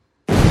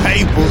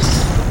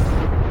 Papers.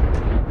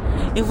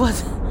 It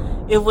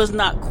was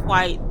not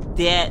quite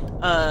that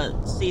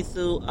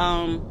see-through.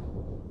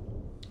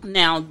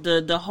 Now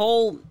the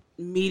whole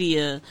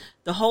media,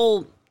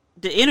 the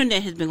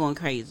internet has been going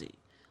crazy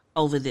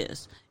over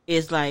this.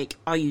 It's like,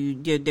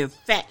 they're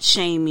fat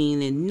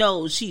shaming, and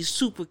no, she's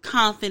super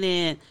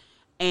confident,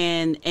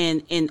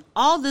 and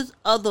all this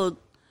other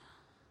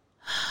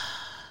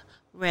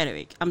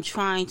rhetoric. I'm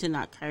trying to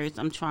not curse.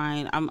 I'm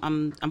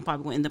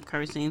probably gonna end up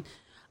cursing.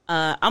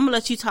 I'm gonna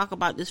let you talk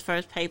about this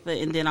first paper,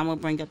 and then I'm gonna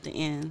bring up the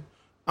end.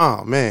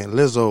 Oh man,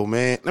 Lizzo,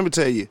 man. Let me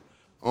tell you,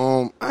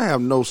 I have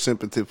no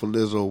sympathy for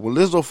Lizzo. When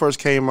Lizzo first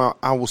came out,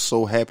 I was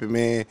so happy,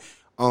 man.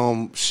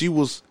 When she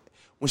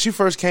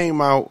first came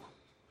out,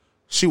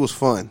 she was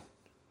fun.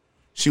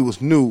 She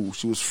was new.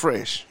 She was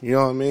fresh. You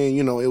know what I mean?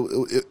 You know,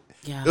 it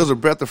was a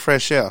breath of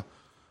fresh air.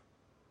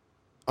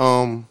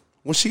 When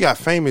she got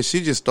famous,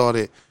 she just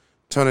started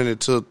turning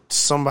into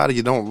somebody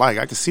you don't like.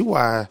 I can see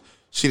why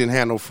she didn't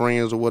have no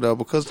friends or whatever.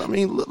 Because I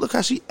mean, look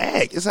how she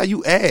act. It's how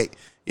you act.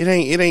 It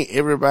ain't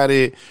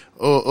everybody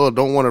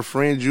don't want to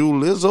friend you.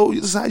 Lizzo,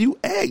 this is how you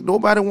act.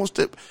 Nobody wants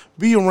to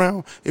be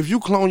around. If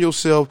you clone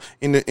yourself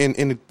in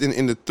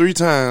the 3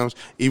 times,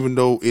 even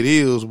though it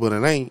is, but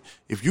it ain't.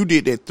 If you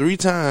did that 3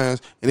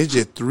 times and it's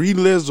just 3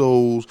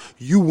 Lizzos,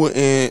 you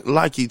wouldn't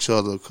like each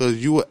other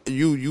because you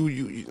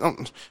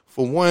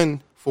for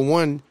one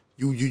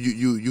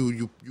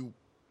you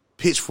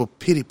pitch for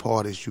pity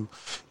parties. You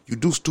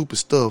do stupid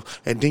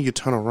stuff, and then you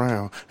turn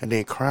around and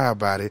then cry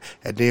about it,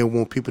 and then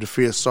want people to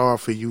feel sorry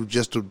for you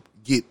just to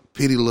get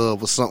pity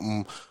love or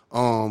something.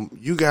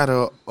 You got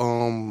a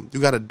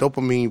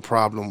dopamine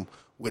problem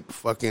with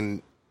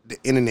fucking the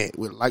internet,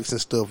 with likes and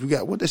stuff. You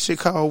got what that shit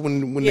called when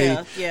you know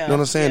what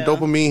I'm saying? Yeah.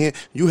 Dopamine.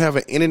 You have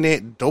an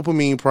internet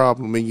dopamine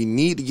problem, and you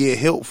need to get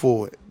help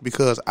for it,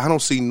 because I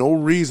don't see no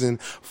reason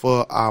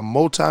for a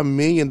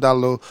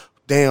multi-million-dollar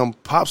damn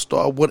pop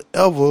star,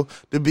 whatever,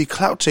 to be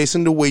clout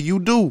chasing the way you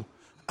do.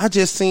 I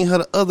just seen her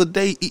the other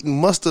day eating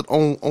mustard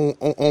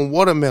on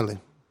watermelon.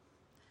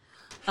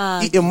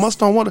 Eating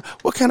mustard on water.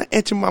 What kind of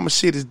Aunt Your Mama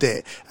shit is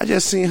that? I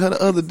just seen her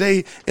the other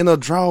day in her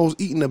drawers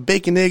eating a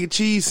bacon, egg, and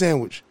cheese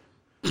sandwich.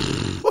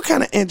 What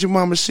kind of Aunt Your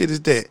Mama shit is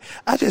that?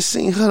 I just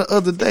seen her the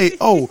other day.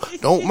 Oh,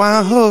 don't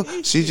mind her.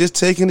 She's just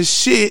taking the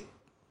shit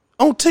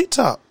on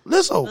TikTok.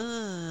 Lizzo.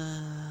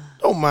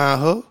 Don't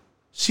mind her.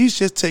 She's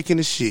just taking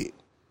the shit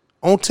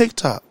on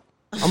TikTok.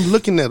 I'm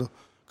looking at her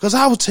because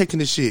I was taking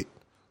the shit.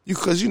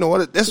 Because you know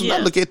what? That's when I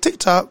look at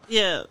TikTok.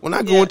 Yeah. When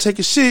I go and take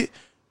a shit,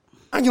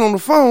 I get on the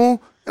phone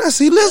and I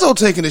see Lizzo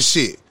taking the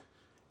shit.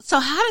 So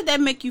how did that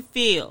make you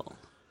feel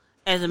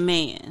as a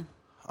man?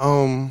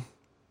 I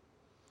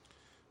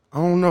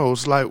don't know.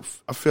 It's like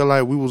I feel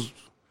like we was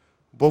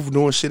both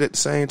doing shit at the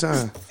same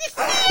time.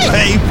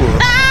 Paper.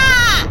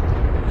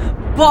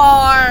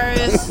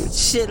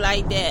 Bars. Shit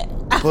like that.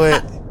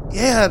 But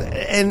yeah,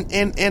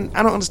 and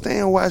I don't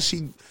understand why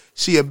she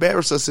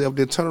embarrassed herself,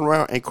 then turn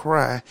around and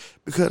cry.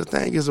 Because the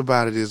thing is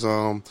about it is,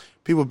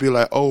 people be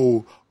like,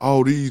 oh,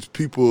 all these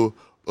people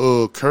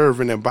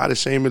curving and body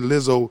shaming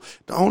Lizzo.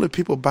 The only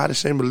people body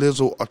shaming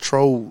Lizzo are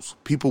trolls.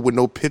 People with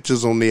no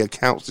pictures on their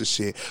accounts and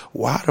shit.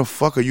 Why the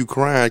fuck are you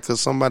crying?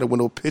 Because somebody with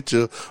no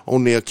picture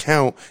on their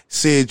account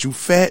said you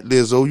fat,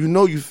 Lizzo. You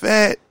know you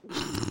fat.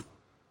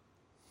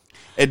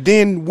 And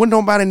then wouldn't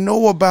nobody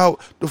know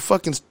about the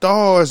fucking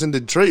stars and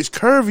the Drakes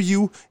curving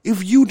you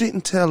if you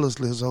didn't tell us,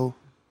 Lizzo.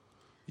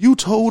 You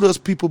told us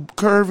people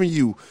curving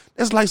you.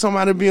 That's like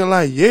somebody being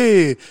like,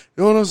 yeah, you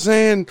know what I'm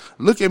saying?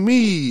 Look at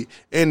me.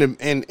 And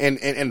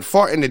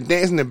farting and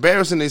dancing,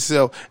 embarrassing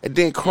themselves, and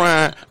then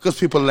crying because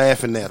people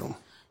laughing at them.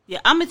 Yeah,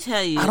 I'm going to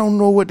tell you. I don't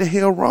know what the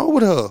hell wrong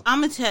with her.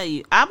 I'm going to tell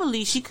you. I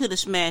believe she could have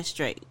smashed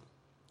straight.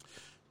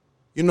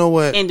 You know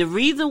what? And the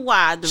reason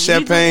why.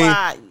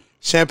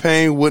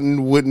 Champagne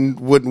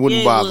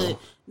wouldn't bother.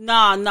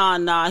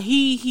 Nah.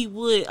 He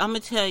would. I'm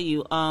going to tell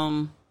you.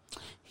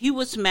 He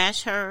would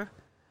smash her.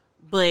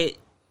 But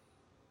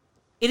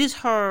it is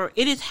how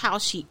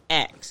she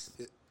acts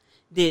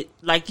that,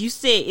 like you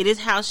said, it is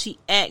how she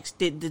acts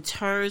that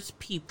deters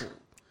people.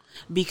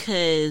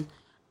 Because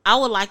I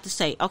would like to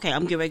say, okay,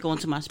 I'm getting ready to go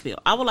into my spiel.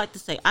 I would like to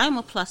say I am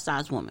a plus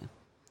size woman.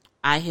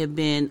 I've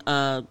been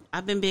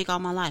big all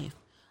my life.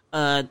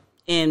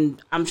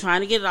 And I'm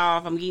trying to get it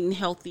off. I'm getting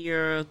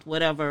healthier,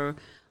 whatever.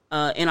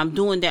 And I'm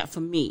doing that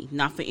for me,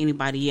 not for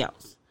anybody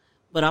else.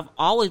 But I've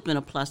always been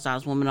a plus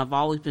size woman. I've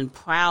always been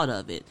proud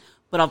of it.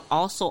 But I've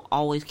also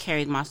always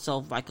carried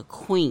myself like a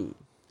queen.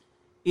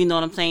 You know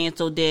what I'm saying?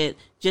 So that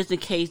just in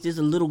case there's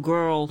a little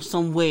girl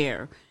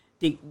somewhere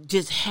that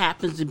just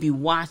happens to be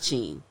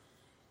watching,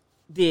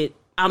 that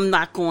I'm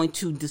not going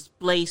to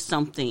display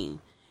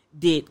something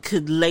that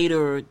could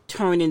later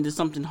turn into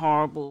something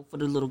horrible for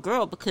the little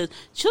girl, because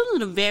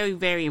children are very,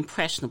 very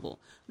impressionable.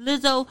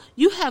 Lizzo,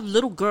 you have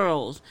little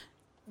girls,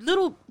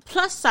 little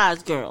plus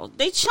size girls.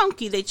 They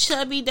chunky, they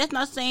chubby. That's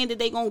not saying that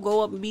they gonna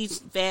grow up and be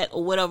fat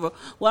or whatever.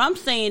 What I'm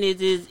saying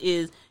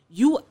is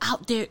you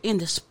out there in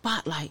the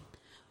spotlight.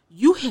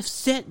 You have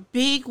set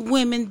big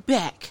women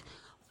back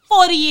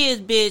 40 years,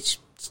 bitch.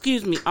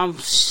 Excuse me,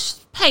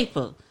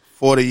 paper.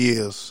 40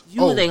 years.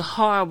 You was a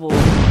horrible.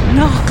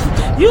 No,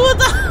 you was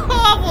a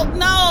horrible.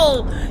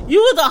 No, you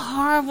was a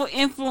horrible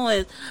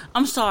influence.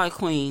 I'm sorry,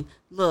 Queen.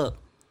 Look,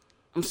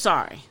 I'm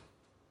sorry.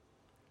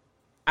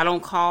 I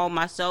don't call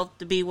myself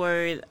the B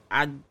word.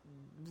 I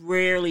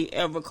rarely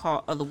ever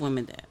call other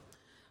women that,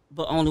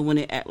 but only when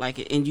they act like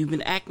it. And you've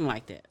been acting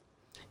like that.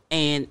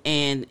 And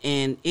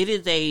it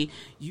is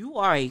you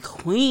are a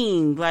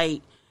queen.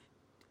 Like,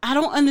 I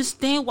don't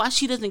understand why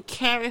she doesn't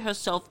carry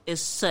herself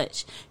as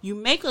such. You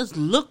make us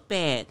look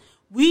bad.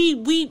 We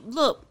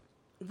look.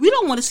 We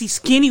don't want to see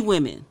skinny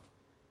women.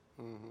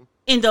 Mm-hmm.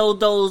 In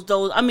those.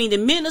 I mean, the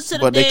men are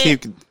sitting there.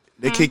 But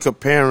they keep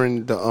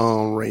comparing the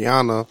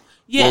Rihanna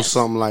or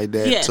something like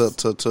that. Yes.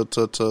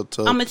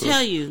 To I'm gonna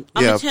tell you.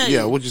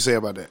 Yeah. What'd you say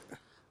about that?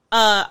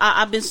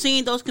 I've been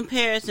seeing those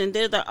comparisons.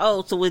 They're like,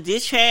 oh, so was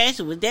this trash?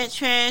 Or was that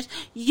trash?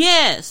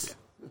 Yes.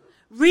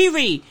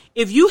 Riri,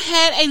 if you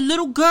had a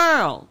little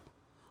girl,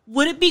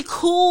 would it be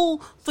cool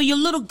for your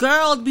little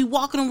girl to be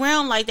walking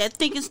around like that,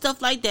 thinking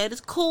stuff like that? It's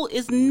cool.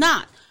 It's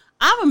not.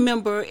 I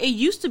remember it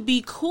used to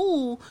be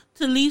cool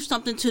to leave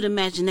something to the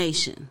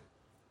imagination.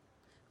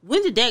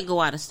 When did that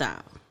go out of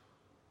style?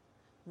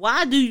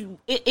 Why do you...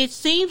 It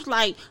seems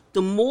like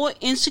the more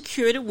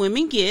insecure the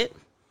women get,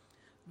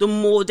 the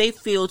more they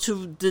feel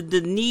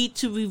the need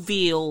to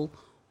reveal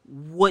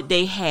what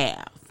they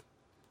have.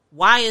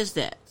 Why is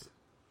that?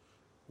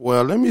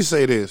 Well, let me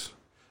say this: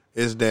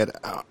 is that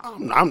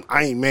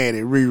I ain't mad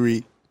at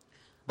Riri,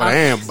 but I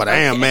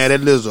am mad at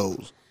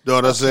Lizzo's. You know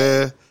what I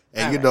said?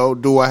 And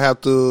do I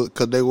have to?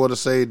 Because they want to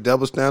say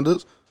double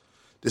standards.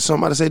 Did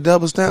somebody say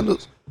double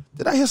standards?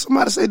 Did I hear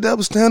somebody say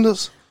double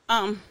standards?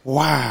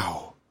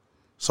 Wow.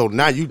 So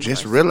now you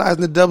just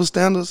realizing the double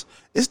standards?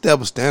 It's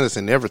double standards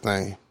in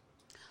everything.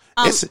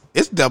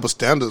 It's double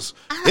standards.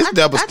 It's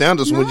double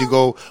standards when you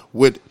go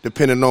with,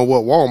 depending on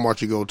what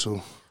Walmart you go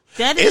to.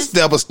 It's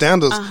double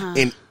standards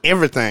in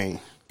everything.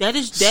 That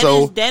is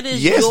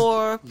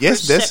your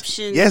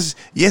perception. Yes,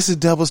 it's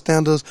double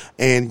standards,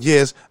 and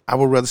yes, I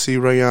would rather see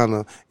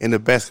Rihanna in the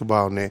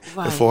basketball net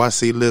before I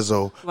see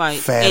Lizzo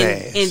fat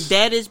ass. And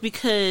that is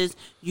because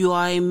you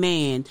are a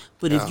man.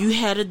 But if you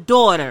had a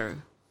daughter,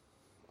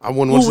 I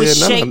wouldn't want to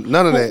see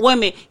none of that. Wait a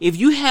minute. If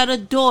you had a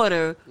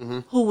daughter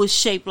who was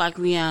shaped like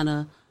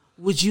Rihanna,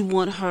 would you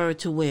want her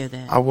to wear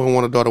that? I wouldn't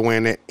want a daughter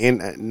wearing that.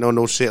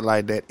 No shit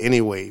like that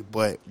anyway.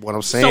 But what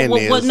I'm saying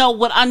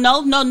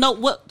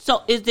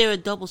So is there a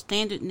double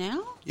standard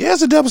now? Yeah,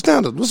 it's a double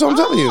standard. That's what I'm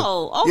telling you.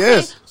 Oh, okay.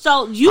 Yes.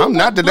 So I'm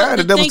not denying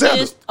the double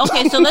standard.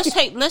 Okay, so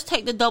let's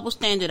take the double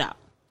standard out.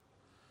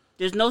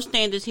 There's no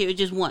standards here. It's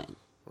just one.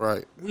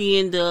 Right. We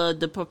in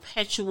the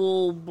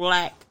perpetual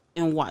black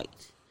and white.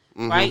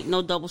 Right?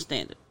 No double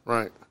standard.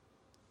 Right.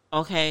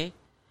 Okay.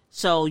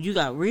 So you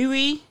got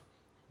Riri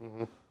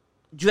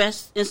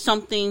dressed in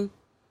something,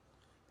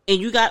 and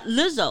you got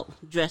Lizzo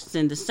dressed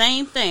in the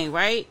same thing,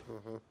 right?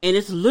 And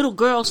it's a little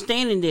girl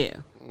standing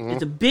there.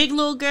 It's a big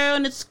little girl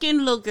and a skinny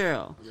little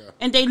girl. Yeah.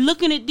 And they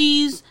looking at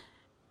these,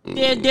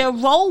 they're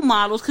role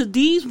models, because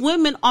these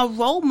women are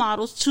role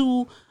models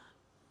to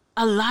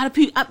a lot of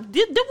people.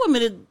 They're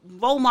women are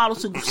role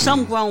models to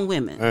some grown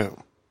women.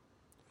 Damn.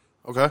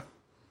 Okay.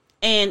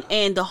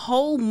 And the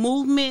whole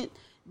movement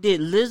that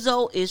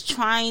Lizzo is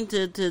trying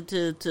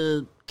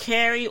to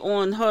carry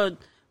on her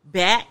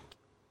back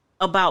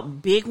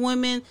about big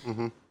women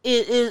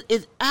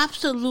is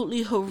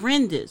absolutely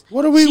horrendous.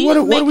 What are we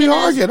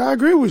arguing? I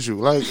agree with you.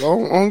 Like, I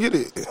don't get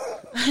it.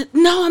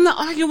 No, I'm not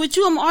arguing with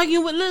you. I'm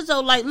arguing with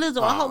Lizzo. Like,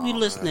 Lizzo, I hope you're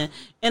listening.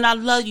 And I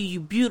love you.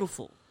 You're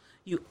beautiful.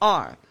 You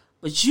are.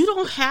 But you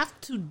don't have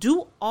to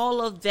do all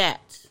of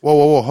that.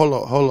 Whoa.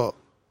 Hold up.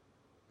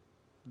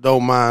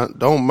 Don't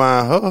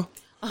mind her.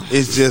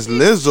 It's just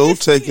Lizzo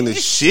taking the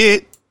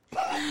shit.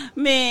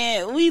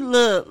 Man, we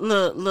look.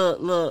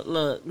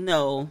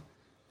 No,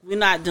 we're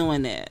not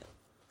doing that.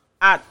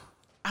 I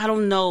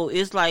don't know.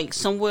 It's like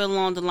somewhere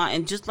along the line,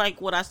 and just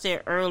like what I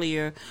said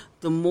earlier,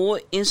 the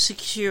more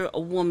insecure a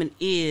woman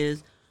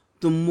is,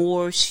 the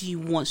more she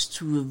wants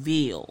to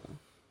reveal.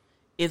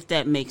 if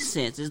that makes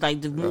sense. It's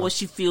like the more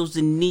she feels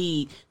the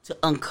need to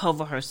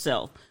uncover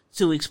herself,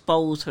 to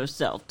expose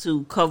herself,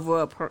 to cover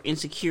up her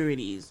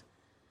insecurities.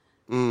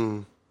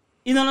 You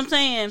know what I'm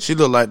saying? She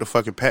look like the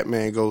fucking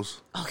Pac-Man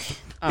ghost. Okay.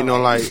 You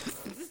know, like...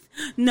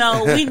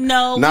 No, we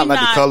know. Not like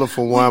the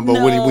colorful one, but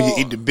when you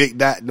eat the big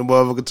dot, the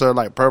motherfucker turn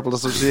like purple or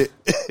some shit.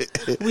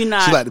 We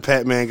not. She like the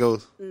Pac-Man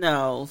ghost.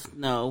 No.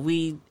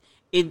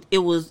 It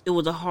was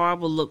a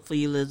horrible look for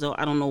you, Lizzo.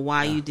 I don't know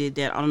why you did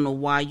that. I don't know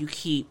why you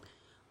keep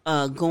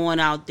going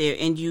out there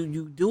and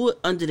you do it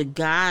under the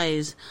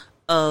guise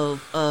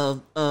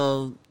of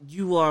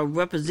you are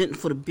representing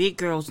for the big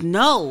girls.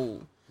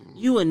 No,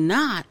 you are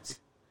not.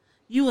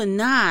 You are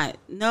not.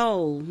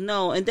 No.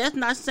 And that's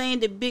not saying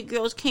that big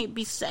girls can't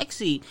be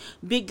sexy.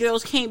 Big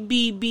girls can't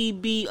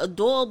be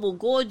adorable,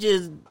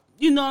 gorgeous.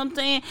 You know what I'm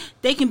saying?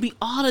 They can be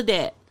all of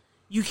that.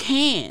 You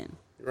can.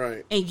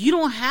 Right. And you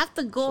don't have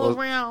to go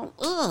around,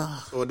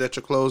 So that's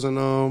your closing,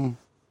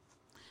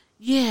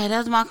 Yeah,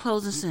 that's my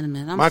closing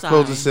sentiment. My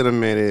closing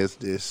sentiment is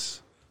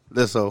this.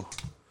 Lizzo.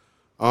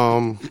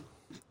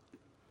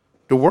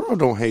 The world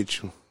don't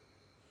hate you.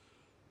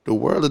 The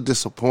world is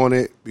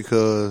disappointed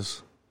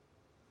because...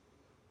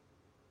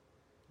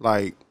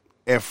 Like,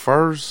 at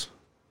first,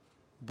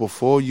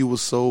 before you were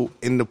so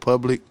in the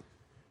public,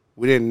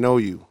 we didn't know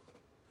you.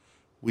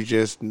 We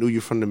just knew you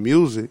from the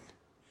music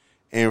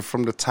and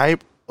from the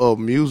type of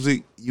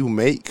music you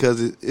make, because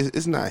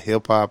it's not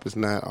hip-hop, it's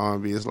not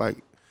R&B, it's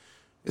like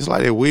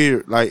a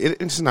weird, like,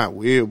 it's not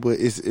weird, but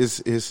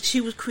it's...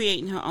 She was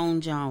creating her own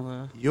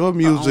genre. Your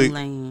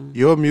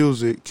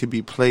music could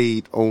be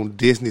played on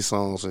Disney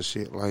songs and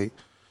shit, like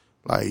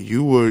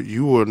you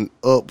were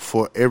up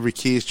for every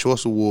Kids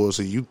Choice Awards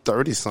and you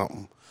 30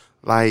 something.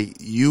 Like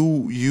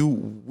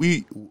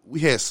we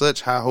had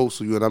such high hopes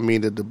for you, and I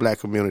mean the black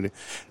community.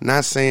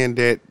 Not saying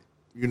that,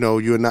 you know,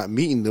 you're not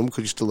meeting them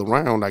because you're still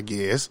around, I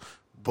guess.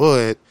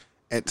 But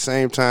at the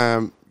same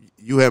time,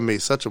 you have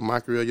made such a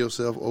mockery of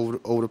yourself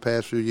over the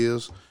past few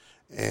years,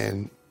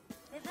 and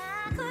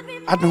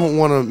I don't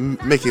want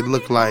to make it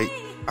look like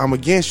I'm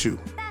against you.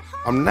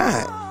 I'm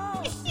not.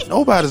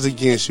 Nobody's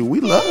against you.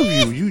 We love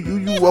you.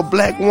 You a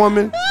black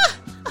woman.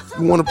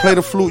 You want to play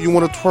the flute. You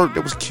want to twerk.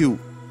 That was cute.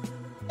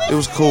 It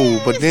was cool.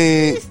 But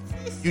then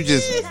you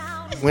just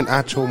went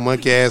out your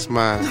monkey ass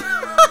mind.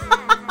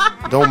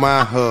 Don't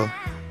mind her.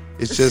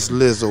 It's just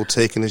Lizzo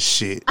taking a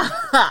shit.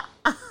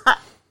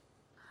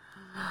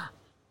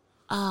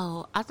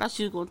 Oh, I thought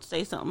you were going to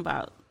say something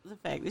about the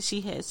fact that she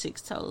had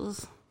 6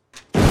 toes.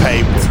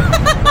 Paper.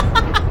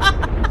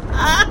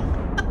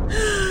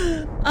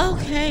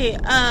 Okay.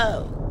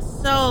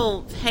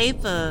 So,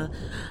 Paper,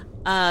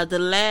 the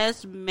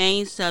last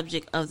main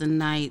subject of the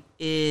night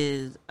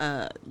is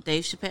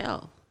Dave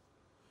Chappelle.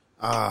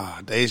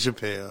 Dave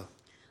Chappelle.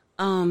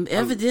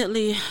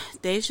 Evidently,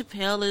 Dave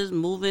Chappelle is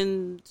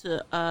moving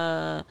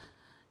to,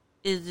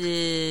 is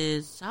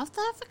it South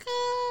Africa?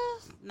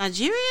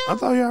 Nigeria? I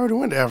thought he already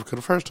went to Africa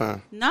the first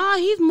time. Nah,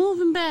 he's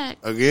moving back.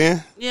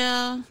 Again?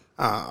 Yeah.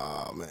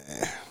 Oh, man.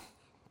 Yeah.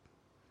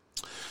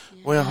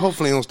 Well,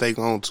 hopefully he don't stay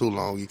gone too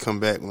long. You come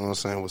back, you know what I'm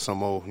saying, with some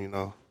more, you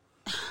know,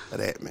 of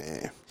that,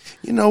 man.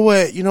 You know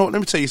what? Let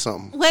me tell you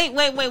something. Wait.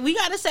 We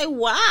got to say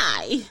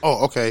why.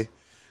 Oh, okay.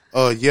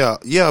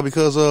 Yeah,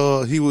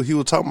 because he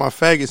was talking about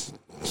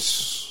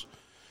faggots.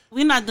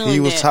 We're not doing that. He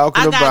was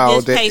talking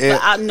about this that.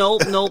 Paper.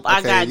 Nope. Okay,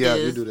 I got yeah,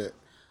 this. You do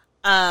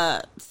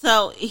that.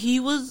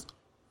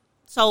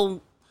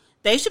 So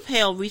Dave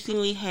Chappelle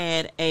recently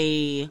had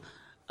a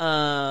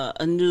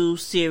new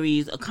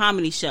series, a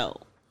comedy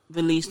show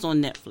released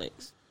on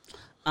Netflix.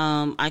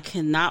 I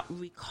cannot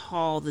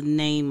recall the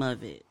name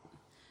of it,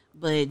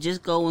 but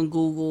just go and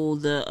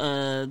Google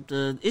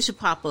it should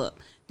pop up.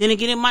 Then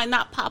again, it might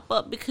not pop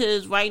up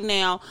because right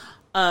now,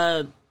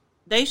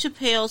 Dave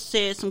Chappelle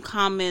said some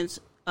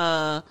comments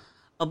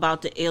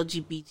about the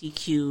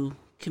LGBTQ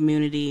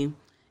community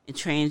and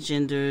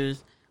transgenders.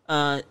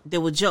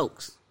 There were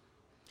jokes.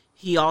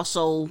 He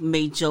also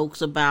made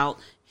jokes about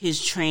his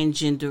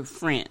transgender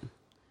friend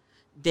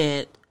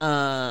that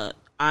I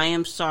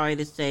am sorry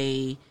to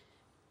say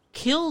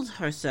killed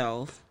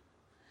herself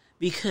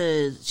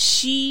because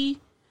she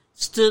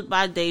stood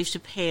by Dave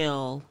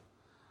Chappelle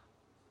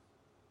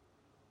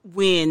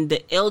when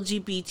the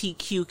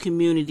LGBTQ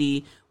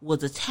community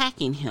was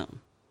attacking him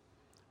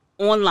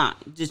online,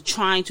 just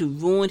trying to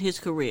ruin his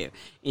career.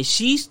 And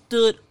she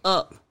stood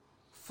up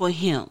for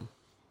him.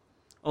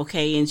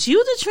 Okay, and she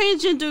was a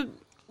transgender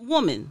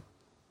woman.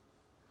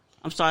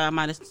 I'm sorry, I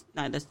might have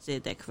not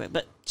said that correct,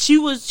 but she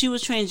was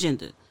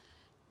transgender.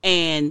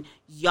 And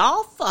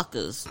y'all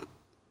fuckers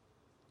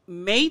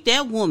made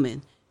that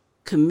woman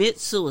commit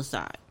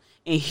suicide.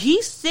 And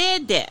he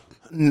said that.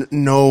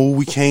 No,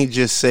 we can't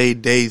just say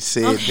they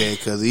said that,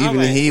 because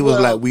even he was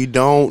like, we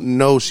don't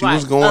know. She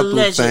was going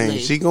allegedly through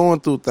things. She going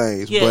through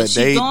things, yeah, but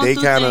they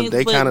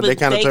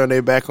kind of turn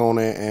their back on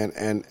it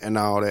and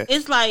all that.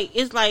 It's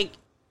like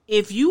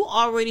if you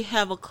already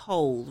have a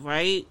cold,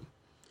 right?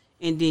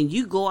 And then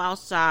you go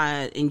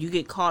outside and you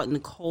get caught in the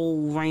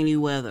cold, rainy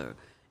weather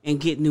and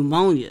get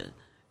pneumonia.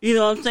 You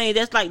know what I'm saying?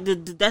 That's like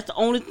that's the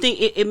only thing.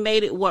 It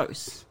made it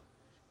worse.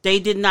 They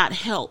did not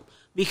help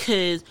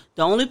because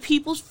the only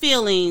people's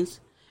feelings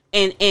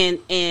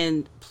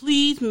and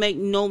please make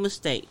no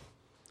mistake.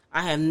 We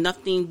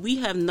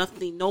have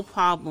nothing, no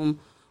problem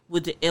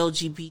with the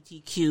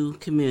LGBTQ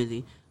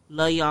community.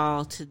 Love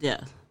y'all to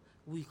death.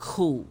 We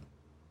cool.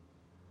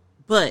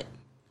 But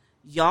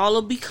y'all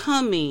are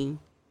becoming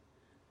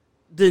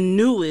the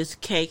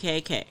newest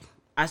KKK.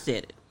 I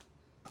said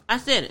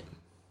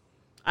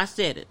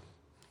it.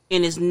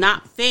 And it's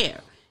not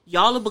fair.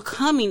 Y'all are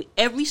becoming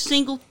every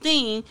single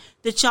thing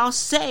that y'all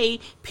say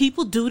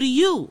people do to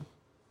you.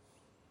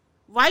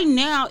 Right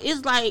now,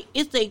 it's like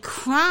it's a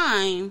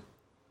crime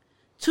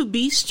to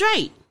be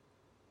straight.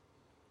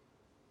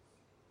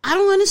 I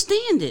don't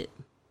understand it.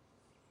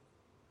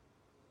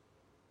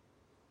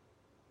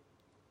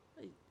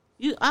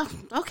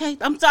 Okay,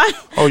 I'm sorry.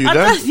 Oh, you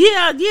done?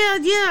 Yeah.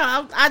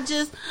 I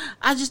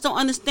just don't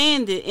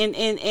understand it.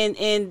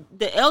 And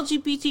the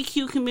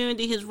LGBTQ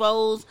community has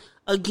rose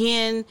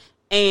again,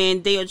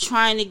 and they are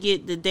trying to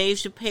get the Dave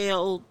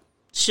Chappelle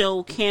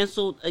show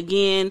canceled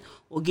again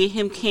or get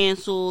him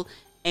canceled.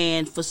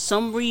 And for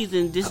some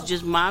reason, this is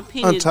just my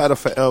opinion. Untitled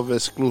Forever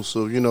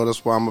exclusive. You know,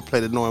 that's why I'm going to play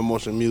the no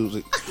emotion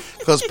music.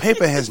 Because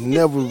Paper has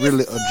never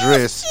really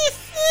addressed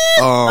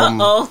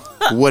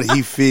what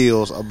he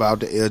feels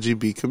about the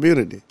LGBT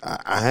community.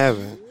 I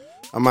haven't.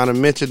 I might have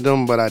mentioned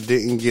them, but I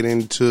didn't get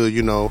into,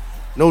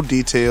 no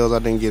details. I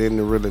didn't get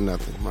into really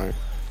nothing, right?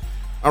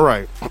 All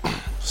right.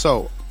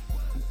 So,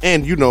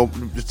 and,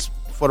 it's,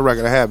 for the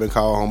record, I have been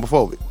called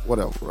homophobic.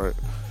 Whatever, right?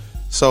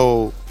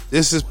 So,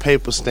 this is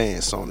Paper's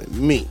stance on it.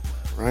 Me.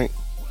 Right?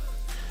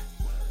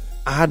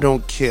 I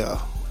don't care.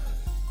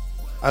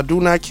 I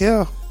do not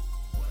care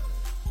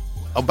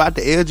about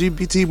the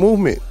LGBT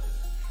movement.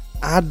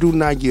 I do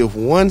not give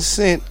 1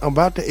 cent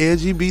about the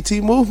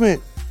LGBT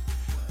movement.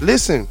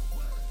 Listen,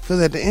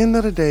 because at the end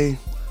of the day,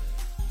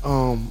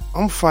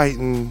 I'm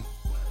fighting.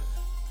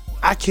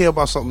 I care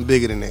about something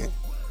bigger than that.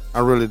 I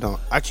really don't.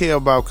 I care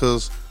about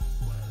because,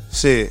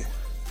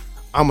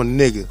 I'm a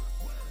nigga,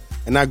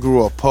 and I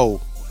grew up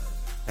poor,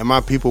 and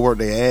my people work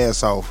their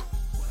ass off.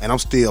 And I'm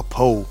still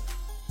poor.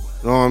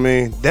 You know what I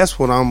mean? That's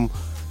what I'm,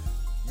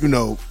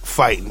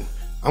 fighting.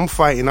 I'm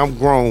fighting. I'm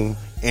grown.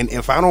 And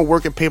if I don't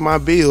work and pay my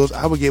bills,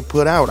 I would get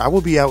put out. I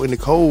would be out in the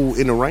cold,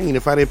 in the rain,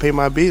 if I didn't pay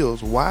my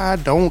bills. Why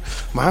don't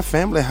my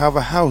family have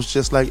a house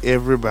just like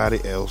everybody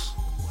else?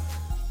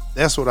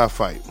 That's what I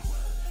fight.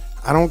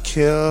 I don't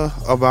care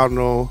about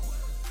no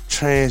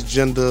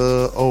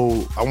transgender.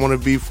 Oh, I want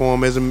to be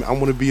formed as I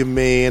want to be a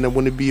man. I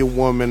want to be a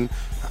woman.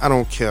 I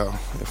don't care.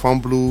 If I'm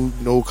blue,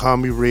 call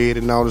me red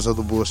and all this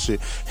other bullshit.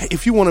 Hey,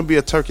 if you want to be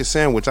a turkey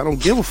sandwich, I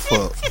don't give a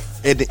fuck.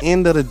 At the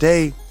end of the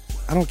day,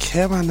 I don't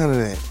care about none of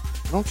that.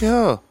 I don't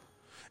care.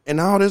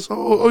 And all this,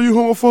 are you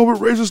homophobic,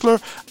 racist slur?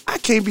 I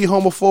can't be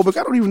homophobic.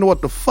 I don't even know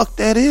what the fuck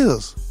that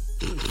is.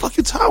 What the fuck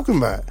you talking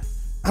about?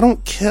 I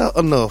don't care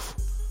enough,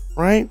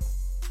 right?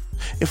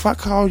 If I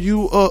call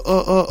you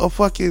a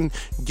fucking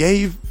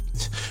gay...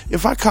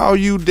 If I call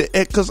you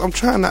because I'm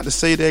trying not to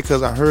say that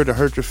because I heard it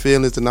hurt your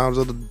feelings and all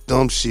this other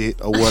dumb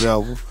shit or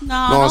whatever.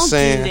 No, know what I'm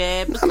saying? Do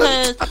that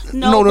because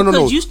no. You want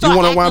to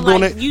know why I'm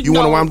doing that? You want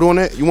to know why I'm doing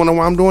that? You want to know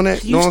why I'm doing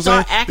that? You know what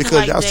I'm saying?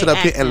 Because y'all sit up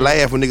here and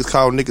laugh when niggas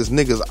call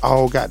niggas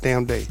all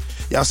goddamn day.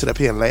 Y'all sit up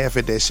here and laugh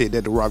at that shit,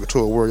 that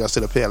derogatory word. Y'all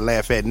sit up here and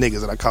laugh at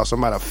niggas and I call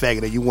somebody a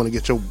faggot and you want to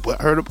get your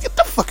butt hurt. Get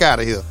the fuck out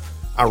of here.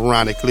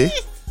 Ironically,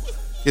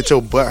 get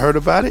your butt hurt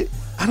about it.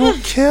 I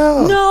don't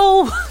care.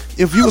 No.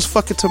 If you was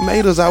fucking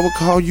tomatoes, I would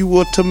call you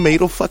a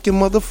tomato fucking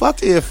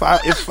motherfucker.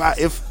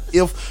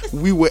 If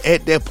we were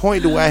at that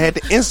point where I had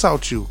to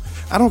insult you.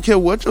 I don't care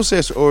what your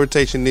sexual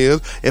orientation is.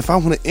 If I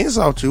want to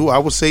insult you, I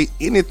would say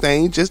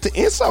anything just to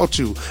insult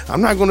you. I'm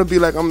not going to be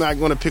like, I'm not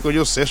going to pick on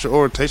your sexual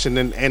orientation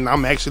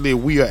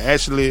and we are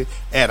actually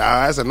at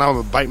odds and I'm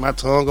going to bite my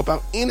tongue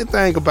about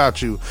anything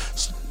about you.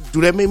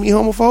 Do that make me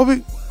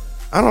homophobic?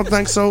 I don't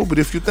think so, but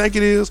if you think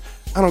it is,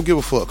 I don't give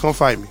a fuck. Come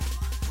fight me.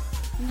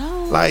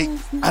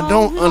 I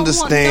don't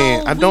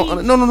understand. No,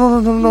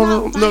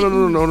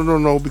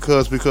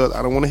 because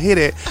I don't want to hear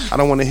that. I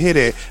don't want to hear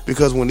that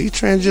because when these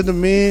transgender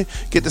men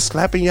get to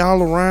slapping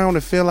y'all around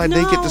and feel like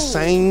they get the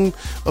same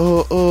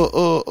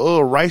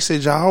rights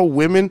as y'all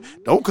women,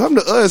 don't come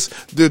to us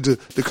to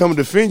come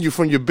defend you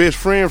from your best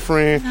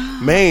friend,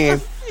 man.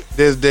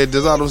 There's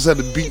all of a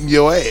sudden beating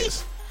your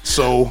ass.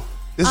 So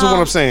this is what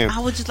I'm saying.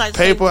 I would just like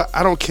Paper.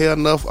 I don't care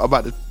enough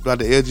about the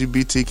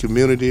LGBT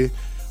community.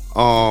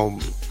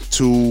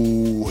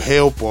 To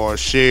help or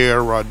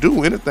share or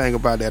do anything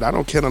about that. I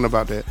don't care nothing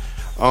about that.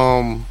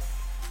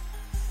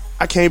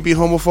 I can't be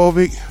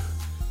homophobic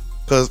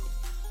because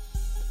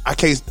I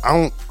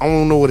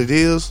don't know what it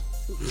is.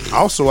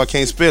 Also, I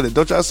can't spell it.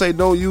 Don't y'all say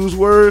don't use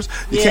words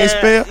you can't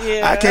spell?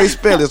 Yeah. I can't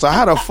spell it. So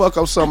how the fuck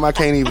up something I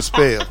can't even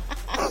spell?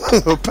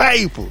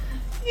 Paper.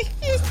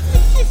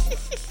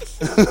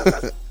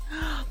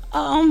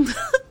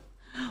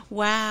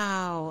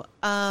 Wow.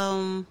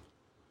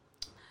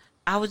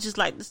 I would just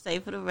like to say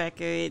for the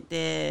record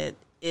that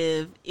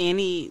if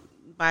anybody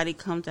anybody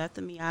comes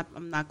after me,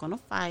 I'm not gonna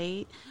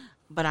fight,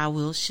 but I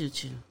will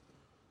shoot you,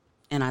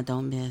 and I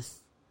don't miss.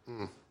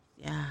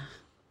 Yeah.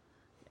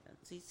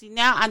 See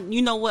now,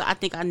 you know what? I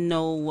think I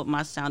know what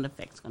my sound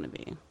effect's gonna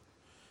be.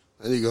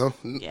 There you go.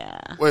 Yeah.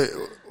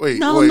 Wait.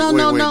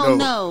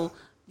 No.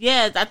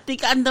 Yes, I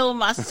think I know what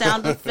my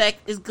sound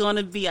effect is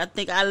gonna be. I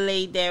think I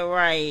laid that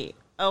right.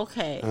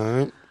 Okay.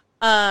 All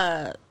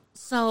right.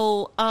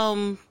 So,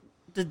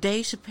 the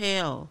Dave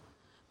Chappelle,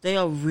 they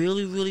are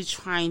really, really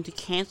trying to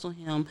cancel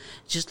him,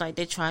 just like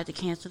they tried to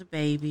cancel the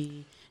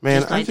baby.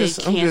 Man,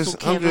 just like I'm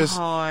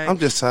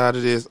just tired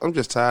of this. I'm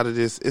just tired of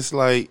this. It's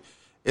like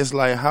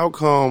how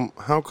come?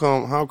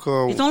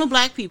 It's only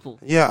black people.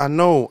 Yeah, I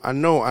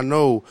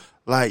know.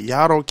 Like,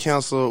 y'all don't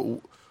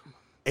cancel.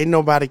 Ain't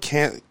nobody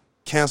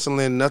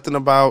canceling nothing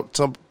about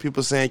some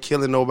people saying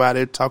killing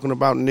nobody, talking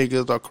about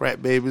niggas or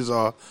crap babies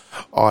or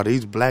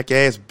these black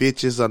ass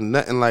bitches or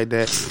nothing like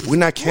that. We're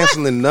not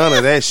canceling none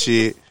of that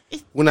shit.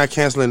 We're not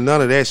canceling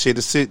none of that shit.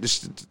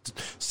 The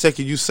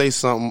second you say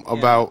something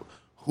about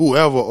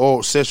whoever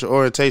or sexual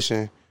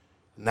orientation,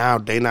 now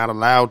they not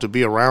allowed to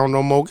be around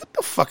no more. Get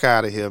the fuck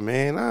out of here,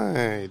 man.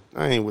 I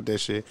ain't with that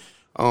shit.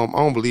 I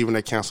don't believe in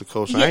that cancel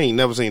culture. I ain't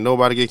never seen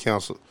nobody get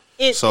canceled.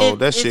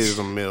 That shit is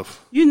a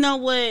myth. You know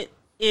what?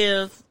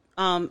 If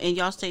and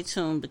y'all stay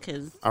tuned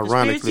because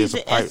ironically it's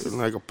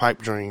a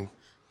pipe dream,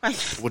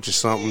 which is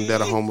something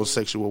that a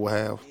homosexual will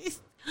have.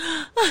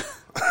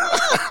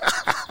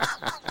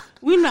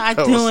 We're not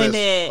doing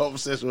that.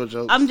 Homosexual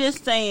jokes. I'm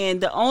just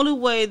saying the only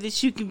way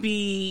that you can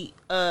be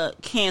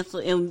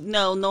canceled and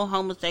no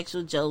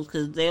homosexual jokes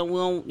because they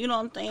won't. You know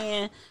what I'm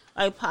saying?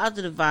 Like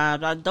positive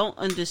vibes. I don't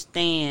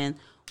understand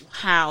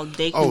how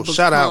they can become.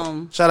 shout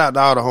out to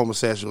all the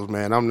homosexuals,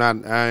 man.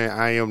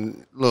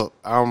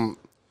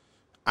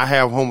 I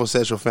have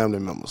homosexual family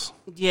members.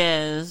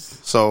 Yes.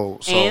 So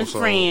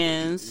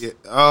friends. Yeah,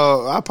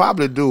 I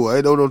probably do.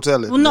 I don't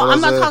tell it. Well, no, I'm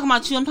not talking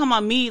about you. I'm talking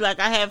about me. Like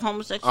I have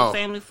homosexual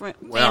family and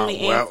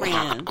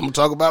friends. I'm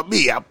talking about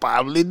me. I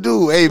probably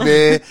do. Hey,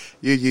 man,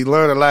 you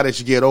learn a lot as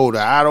you get older.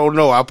 I don't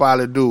know. I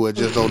probably do. I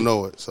just don't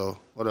know it. So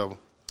whatever.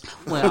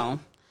 Well,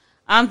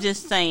 I'm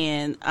just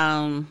saying.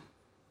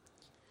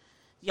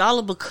 Y'all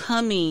are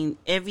becoming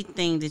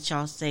everything that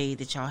y'all say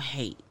that y'all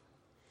hate.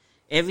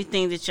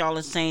 Everything that y'all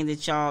are saying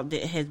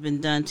that has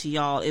been done to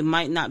y'all, it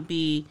might not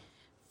be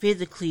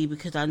physically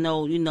because I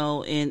know,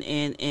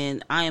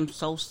 and I am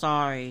so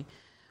sorry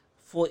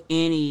for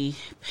any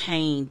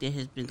pain that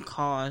has been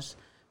caused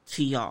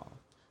to y'all.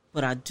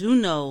 But I do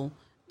know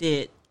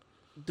that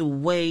the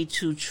way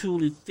to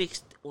truly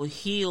fix or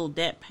heal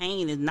that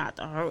pain is not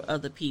to hurt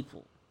other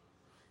people.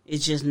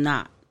 It's just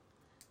not.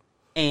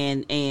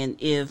 And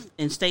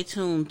stay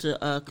tuned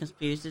to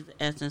Conspiracy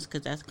Essence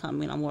because that's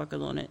coming. I'm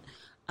working on it.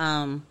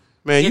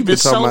 Man, you've been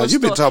talking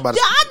about.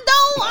 Yeah, I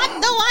know.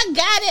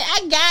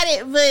 I got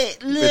it.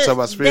 But look, been talking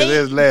about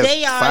Spirit last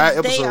 5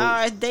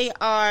 episodes. They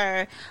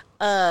are.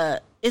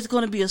 It's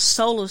going to be a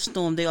solar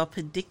storm. They are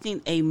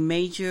predicting a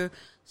major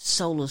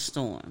solar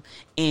storm,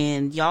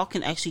 and y'all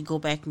can actually go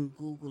back and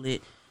Google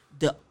it.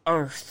 The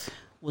Earth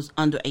was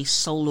under a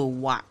solar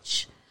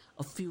watch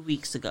a few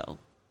weeks ago.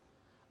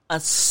 A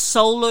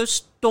solar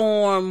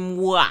storm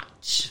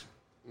watch.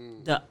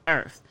 The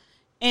Earth.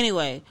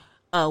 Anyway,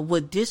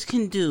 what this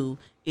can do.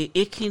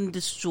 It can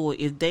destroy,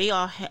 if they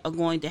are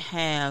going to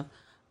have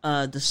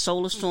the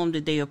solar storm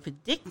that they are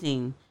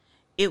predicting,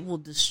 it will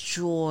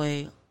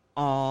destroy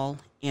all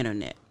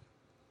internet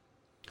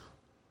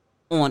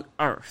on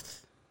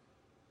Earth.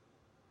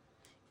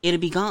 It'll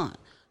be gone.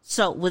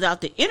 So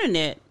without the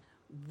internet,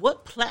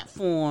 what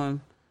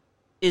platform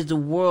is the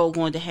world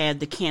going to have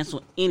to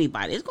cancel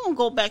anybody? It's going to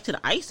go back to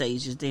the Ice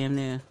Ages, damn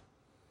near.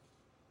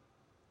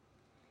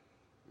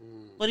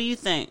 What do you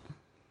think?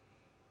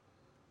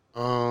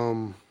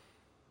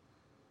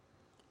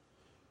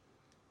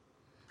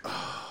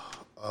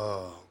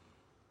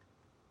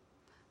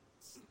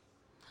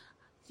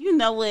 You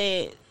know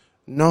it.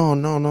 No.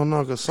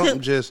 Because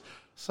something just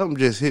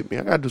hit me.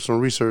 I gotta do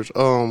some research.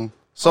 Solar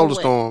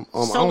storm.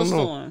 Solar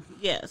storm.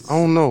 Yes. I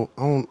don't know.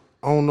 I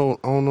don't know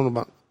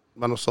about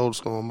no solar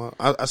storm.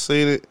 I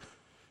seen it.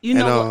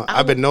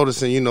 I've been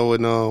noticing.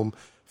 When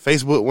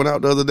Facebook went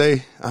out the other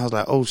day, I was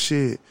like, oh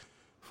shit,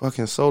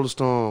 fucking solar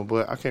storm.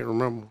 But I can't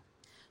remember.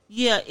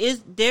 Yeah,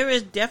 there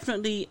is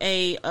definitely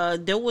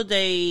there was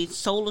a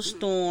solar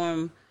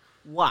storm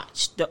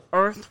watch. The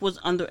Earth was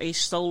under a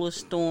solar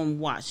storm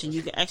watch, and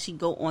you can actually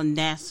go on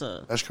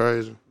NASA. That's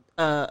crazy.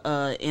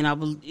 And I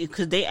believe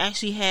because they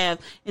actually have,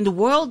 and the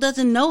world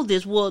doesn't know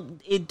this. Well,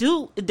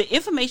 the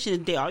information is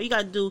there. All you got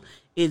to do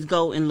is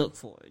go and look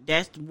for it.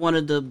 That's one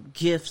of the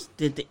gifts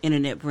that the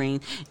internet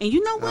brings. And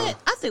you know what?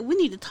 I think we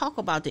need to talk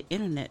about the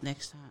internet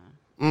next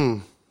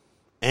time.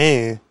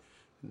 And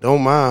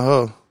don't mind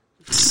her.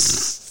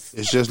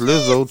 It's just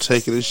Lizzo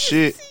taking a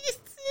shit.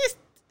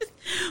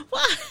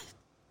 What?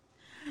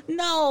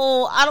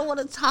 No, I don't want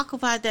to talk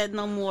about that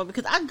no more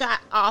because I got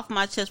off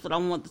my chest what I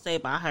want to say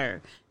about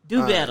her.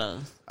 Do better.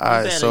 All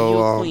right.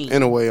 So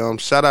anyway,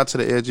 shout out to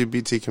the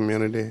LGBT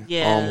community.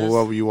 Yes.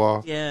 Whoever you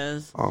are.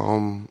 Yes.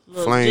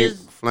 Flame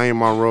Flame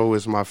Monroe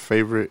is my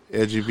favorite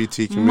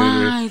LGBT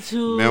community Mine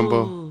too.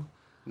 member.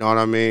 Know what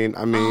I mean?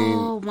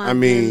 Oh, my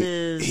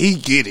goodness. he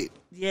get it.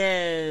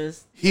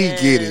 Yes. He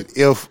get it.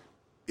 If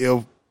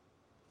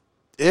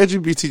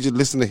LGBT just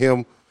listen to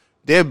him,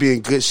 they'll be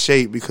in good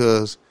shape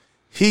because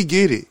he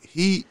get it.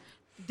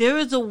 There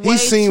is a way. He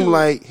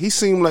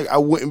seemed like I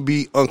wouldn't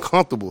be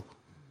uncomfortable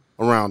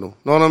around him.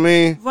 Know what I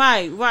mean?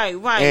 Right.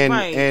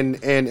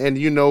 And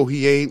you know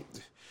he ain't.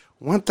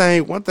 One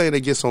thing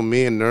that gets on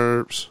men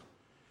nerves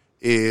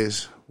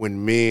is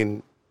when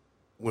men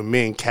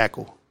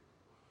cackle.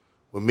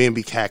 When men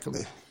be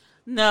cackling.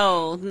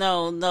 No.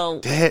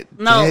 Wait.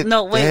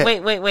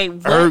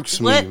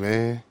 Irks me,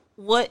 man.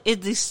 What is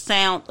the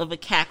sound of a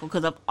cackle?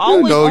 Because I've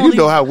always you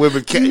know how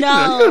women cackle.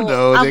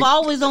 No, I've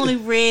always only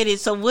read it.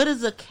 So what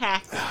is a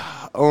cackle?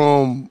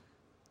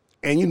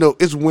 And you know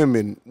it's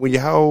women when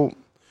y'all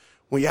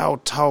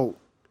talk.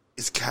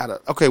 It's kind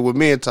of okay. When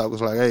men talk,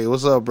 it's like, hey,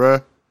 what's up,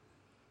 bruh?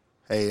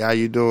 Hey, how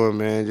you doing,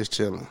 man? Just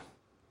chilling.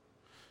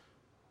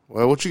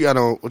 Well, what you got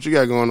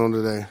going on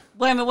today?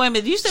 Wait a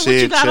minute. You said what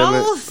you got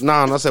chilling. on?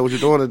 No, I said what you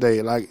doing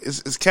today. Like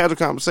it's casual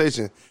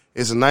conversation.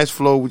 It's a nice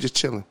flow. We just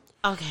chilling.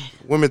 Okay.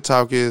 Women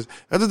talk is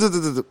after a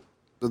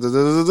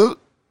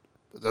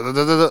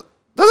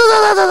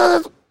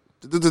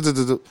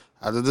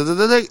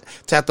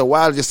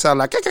while it just sound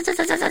like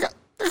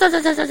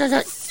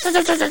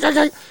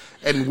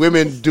and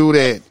women do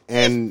that,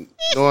 and you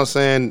know what I'm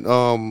saying?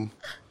 You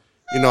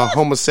know,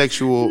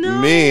 homosexual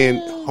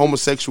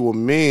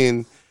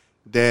men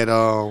that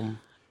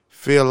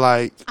feel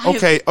like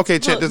okay,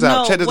 check this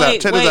out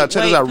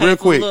real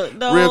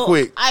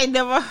quick. I've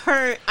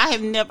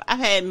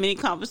had many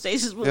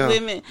conversations with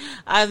women.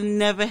 I've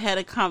never had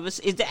a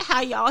conversation. Is that how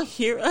y'all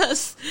hear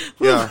us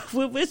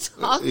when we're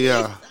talking?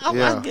 Yeah. Oh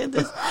my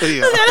goodness.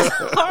 That's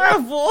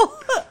horrible.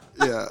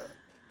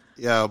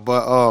 Yeah,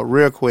 but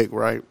real quick,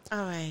 right? All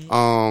right.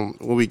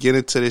 When we get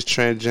into this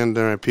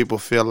transgender and people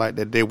feel like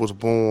that they was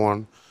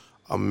born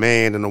a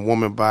man in a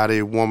woman body,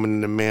 a woman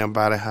in a man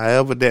body,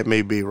 however that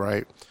may be,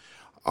 right?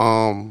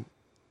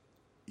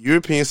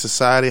 European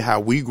society, how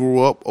we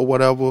grew up or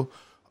whatever,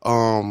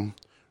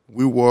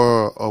 we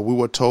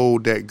were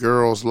told that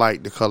girls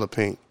like the color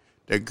pink,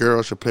 that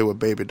girls should play with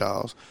baby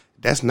dolls.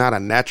 That's not a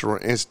natural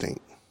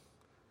instinct.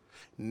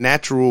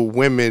 Natural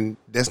women,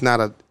 that's not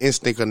an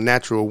instinct of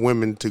natural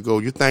women to go.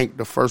 You think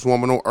the first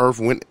woman on earth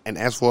went and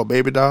asked for a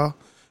baby doll?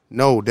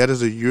 No, that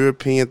is a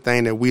European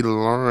thing that we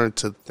learned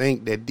to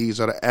think that these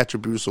are the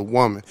attributes of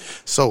woman.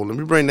 So let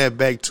me bring that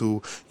back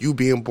to you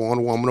being born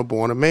a woman or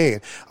born a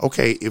man.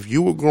 Okay, if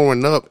you were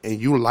growing up and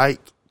you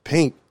like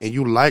pink and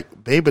you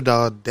like baby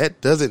doll,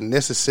 that doesn't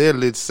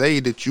necessarily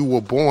say that you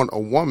were born a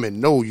woman.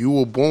 No, you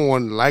were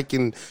born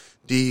liking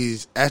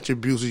these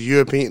attributes of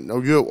European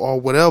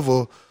or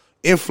whatever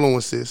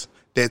influences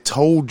that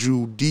told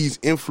you these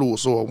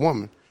influences are a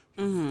woman.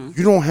 Mm-hmm.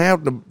 You don't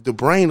have the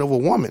brain of a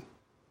woman.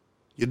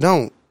 You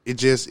don't.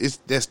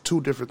 That's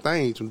two different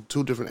things,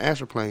 two different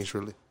astral planes,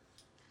 really.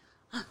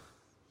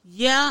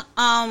 Yeah,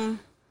 I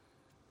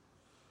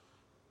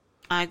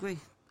agree.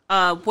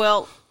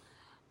 Well,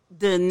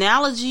 the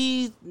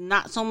analogy,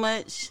 not so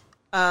much,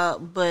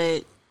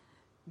 but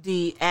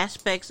the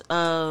aspects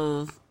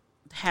of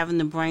having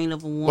the brain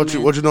of a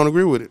woman. What you don't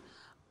agree with it?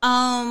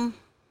 I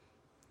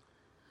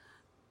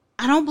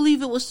don't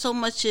believe it was so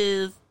much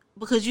as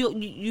because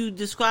you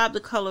described the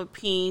color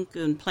pink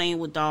and playing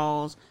with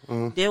dolls.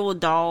 Mm-hmm.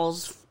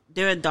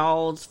 There are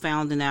dolls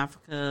found in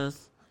Africa.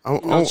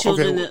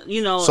 Children.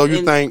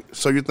 Okay.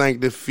 So you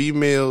think the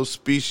female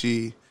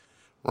species,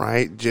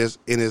 right, just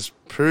in its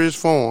purest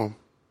form,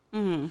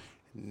 mm-hmm.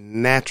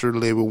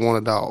 naturally would want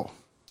a doll.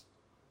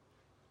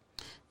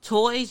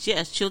 Toys,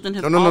 yes, children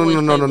have no.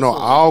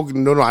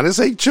 I didn't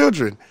say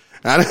children.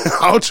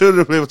 All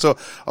children play with toys.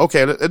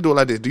 Okay, let's do it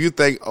like this. Do you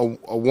think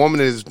a woman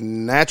in its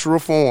natural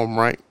form,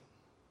 right,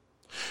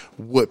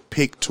 would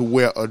pick to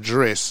wear a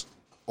dress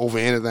over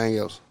anything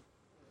else?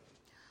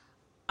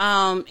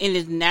 In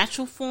its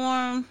natural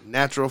form?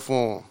 Natural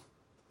form.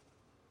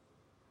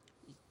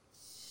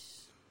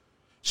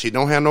 She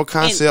don't have no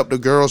concept the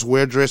girls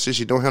wear dresses.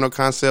 She don't have no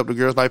concept the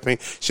girls like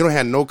pink. She don't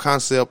have no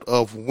concept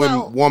of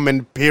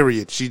woman,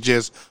 period. She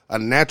just a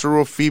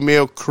natural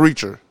female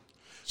creature.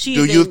 She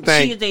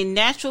is a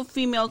natural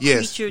female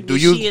creature.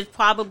 She is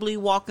probably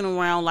walking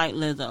around like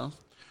Lizzo.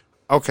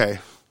 Okay.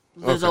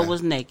 Lizzo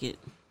was naked.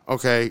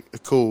 Okay,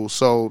 cool.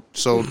 So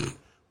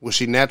would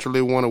she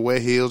naturally want to wear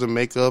heels and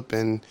makeup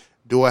and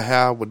do her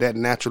hair? Would that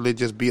naturally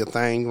just be a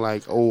thing?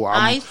 Like,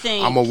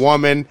 I'm a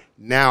woman,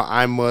 now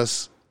I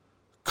must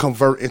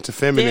convert into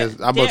feminine.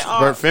 I must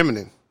convert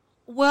feminine.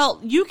 Well,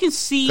 you can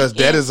see because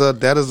that is a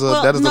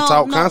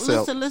top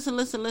concept.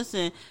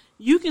 Listen.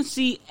 You can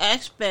see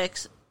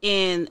aspects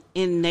in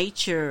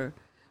nature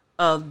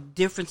of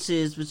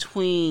differences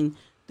between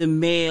the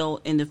male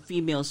and the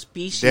female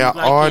species. There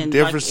are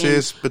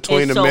differences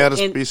between the male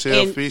and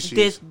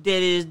species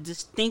that is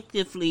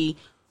distinctively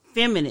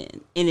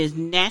feminine and is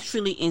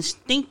naturally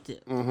instinctive.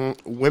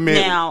 Mm-hmm. Women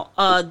now,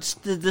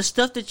 the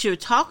stuff that you're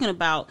talking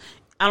about,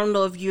 I don't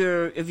know if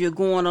you're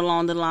going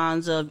along the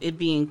lines of it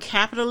being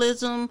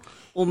capitalism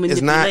or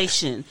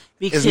manipulation.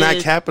 It's not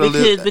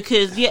capitalism.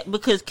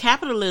 Because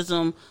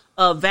capitalism,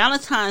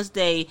 Valentine's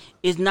Day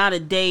is not a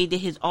day that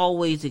has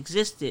always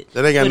existed.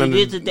 That ain't got nothing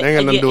to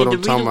do with what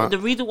I'm talking about. The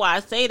reason why I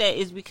say that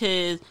is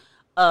because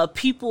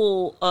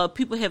people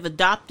have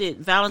adopted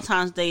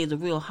Valentine's Day as a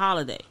real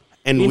holiday.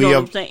 And you know what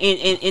I'm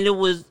saying?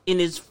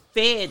 And it's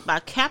fed by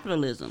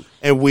capitalism.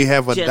 And we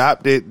have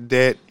adopted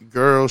that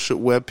girls should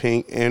wear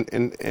pink and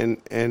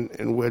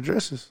wear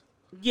dresses.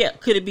 Yeah,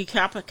 could it be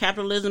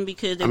capitalism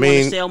because they want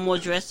to sell more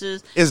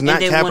dresses? It's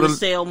not. And they want to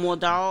sell more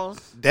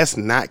dolls. That's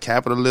not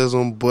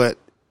capitalism, but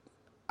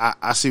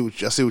I see what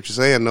you're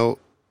saying. Though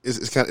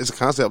it's a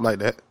concept like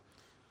that.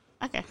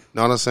 Okay,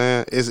 know what I'm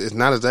saying? It's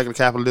not exactly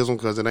capitalism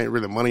because it ain't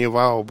really money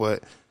involved,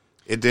 but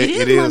it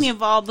is money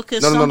involved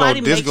because somebody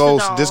makes the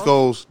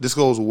dolls. This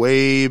goes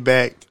way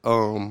back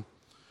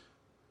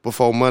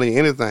before money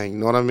anything. You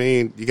know what I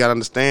mean? You got to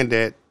understand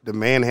that the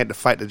man had to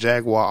fight the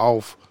jaguar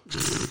off.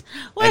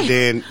 Wait,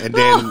 and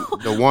then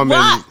the woman.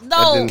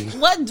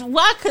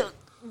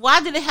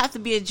 Why did it have to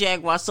be a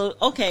jaguar? So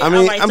okay, I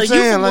mean, all right. I'm so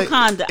saying, you from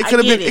Wakanda. It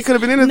could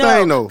have been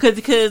anything though.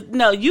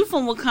 Because you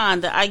from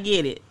Wakanda. I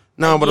get it.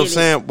 No, but I'm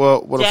saying,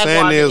 what I'm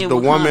saying is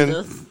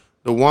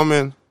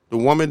the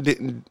woman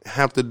didn't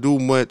have to do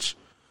much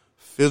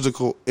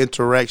physical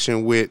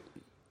interaction with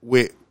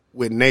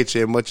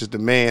nature as much as the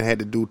man had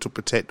to do to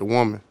protect the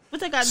woman. What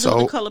they got to do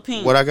with the color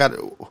pink? What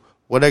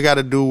I got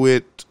to do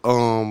with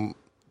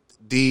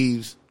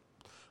these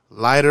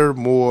lighter,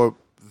 more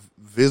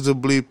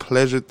visibly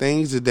pleasure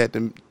things is that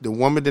the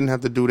woman didn't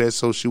have to do that,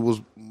 so she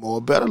was more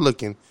better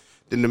looking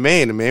than the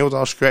man. The man was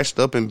all scratched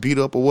up and beat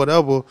up or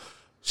whatever.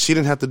 She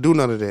didn't have to do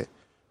none of that. You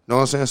know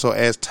what I'm saying? So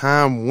as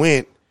time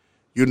went,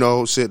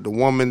 said the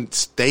woman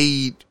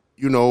stayed,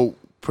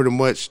 pretty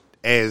much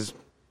as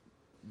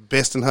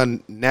best in her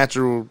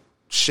natural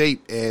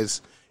shape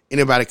as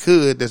anybody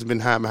could that's been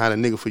hiding behind a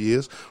nigga for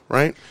years,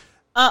 right?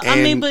 But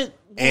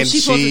was she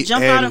supposed to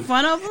jump out in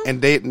front of him?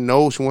 And she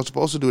wasn't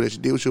supposed to do that. She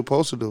did what she was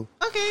supposed to do.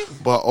 Okay.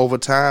 But over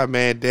time,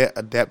 man, that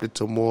adapted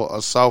to more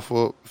a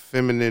softer,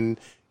 feminine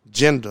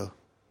gender.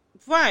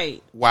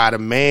 Right. While the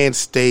man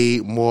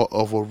stayed more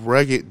of a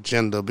rugged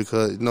gender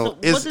because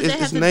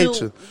it's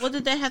nature. What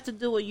did that have to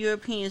do with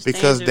European standards?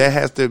 Because that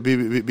has to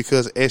be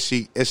because as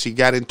she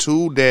got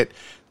into that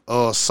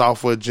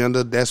softer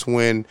gender, that's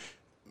when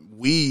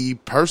we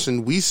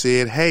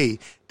said, hey,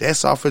 that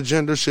softer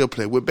gender should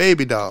play with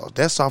baby dolls.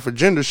 That softer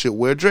gender should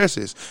wear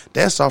dresses.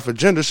 That softer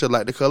gender should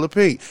like the color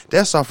pink.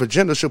 That softer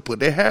gender should put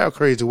their hair a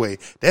crazy way.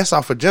 That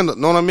softer gender,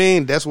 know what I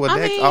mean? That's where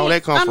all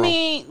that comes from.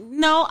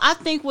 No, I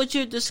think what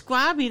you're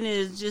describing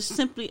is just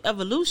simply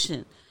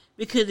evolution.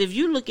 Because if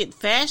you look at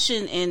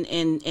fashion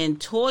and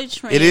toy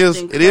trends, it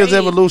is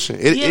evolution.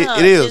 It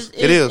is.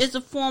 It's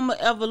a form of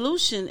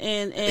evolution,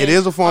 and it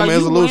is a form of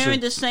evolution. Are you wearing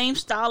the same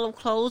style of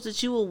clothes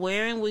that you were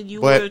wearing when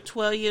you were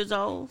 12 years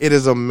old? It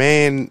is a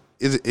man.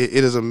 It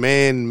is a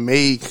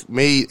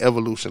man-made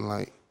evolution.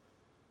 Like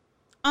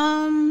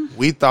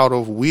we thought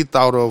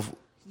of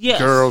yes.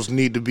 Girls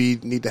need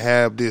to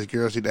have this.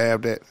 Girls need to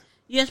have that.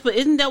 Yes, but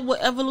isn't that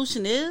what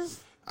evolution is?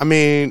 I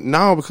mean,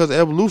 no, because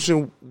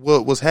evolution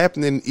was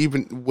happening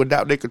even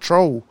without their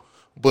control.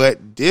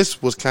 But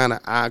this was kind of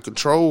our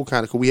control,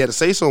 because we had to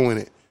say so in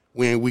it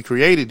when we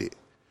created it.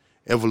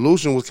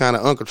 Evolution was kind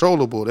of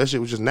uncontrollable. That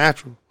shit was just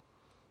natural.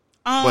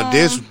 But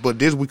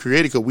this we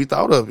created because we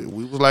thought of it.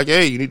 We was like,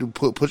 hey, you need to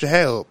put your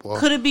hair up. Or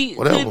could it be?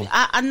 Whatever.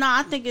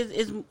 I think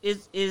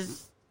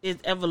it's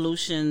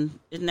evolution.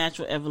 It's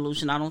natural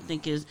evolution. I don't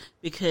think it's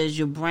because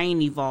your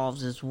brain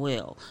evolves as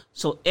well.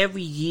 So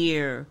every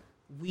year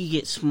we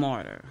get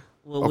smarter.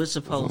 Well, we're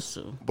supposed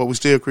to. But we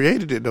still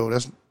created it though.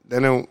 That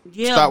don't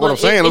stop what I'm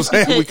saying. I'm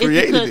saying we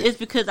created it. It's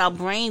because our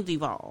brains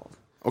evolve.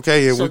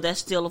 Okay, yeah. So that's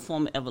still a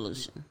form of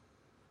evolution.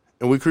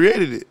 And we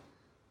created it.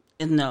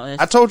 No,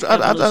 I told you.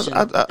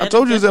 I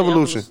told you it's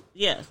evolution.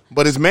 Yes,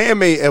 but it's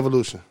man-made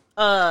evolution.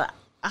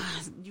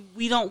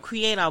 We don't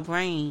create our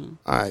brain.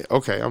 All right.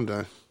 Okay, I'm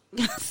done.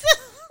 I'm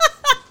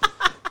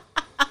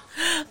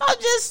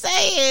just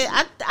saying.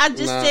 I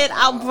just said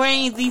our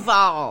brains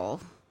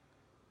evolve.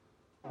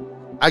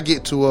 I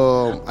get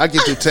too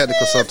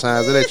technical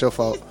sometimes. It ain't your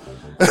fault.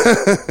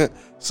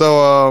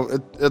 So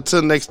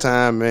until next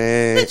time,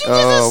 man. Did you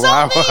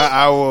just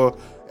our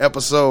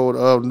episode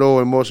of No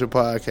Emotion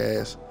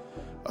Podcast.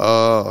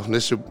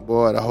 This your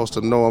boy, the host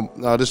of No.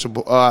 This your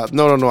boy.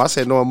 No. I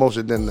said No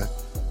Emotion, didn't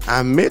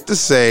I meant to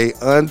say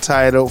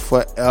Untitled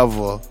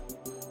Forever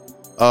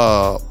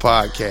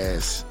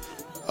podcast.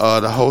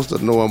 The host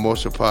of No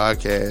Emotion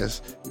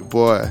Podcast, your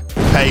boy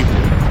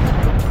Paper.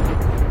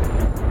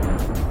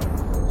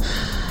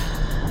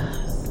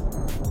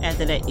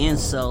 After that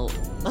insult,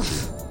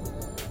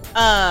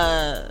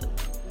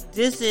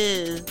 this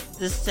is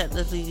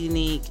Deceptively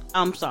Unique.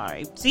 I'm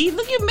sorry. See,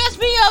 look, you messed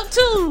me up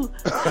too.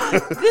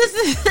 This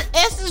is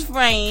Essence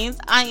Frames.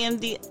 I am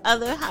the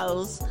other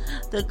host,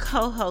 the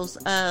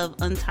co-host of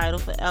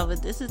Untitled Forever.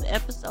 This is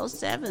episode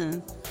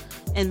 7.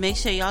 And make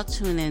sure y'all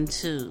tune in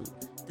to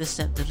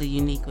Deceptively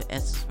Unique with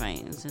Essence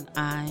Reigns, and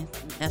I,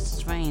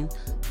 Essence Reigns.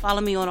 Follow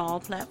me on all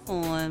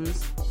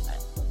platforms.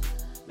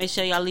 Make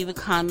sure y'all leave a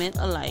comment,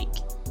 a like.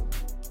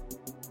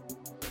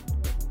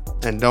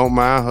 And don't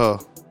mind her.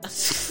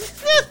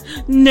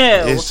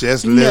 No. It's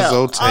just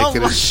Lizzo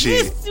taking a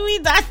shit. We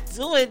not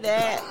doing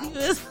that.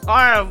 It's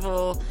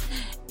horrible.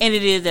 And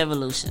it is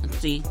evolution.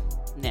 See?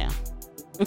 Now.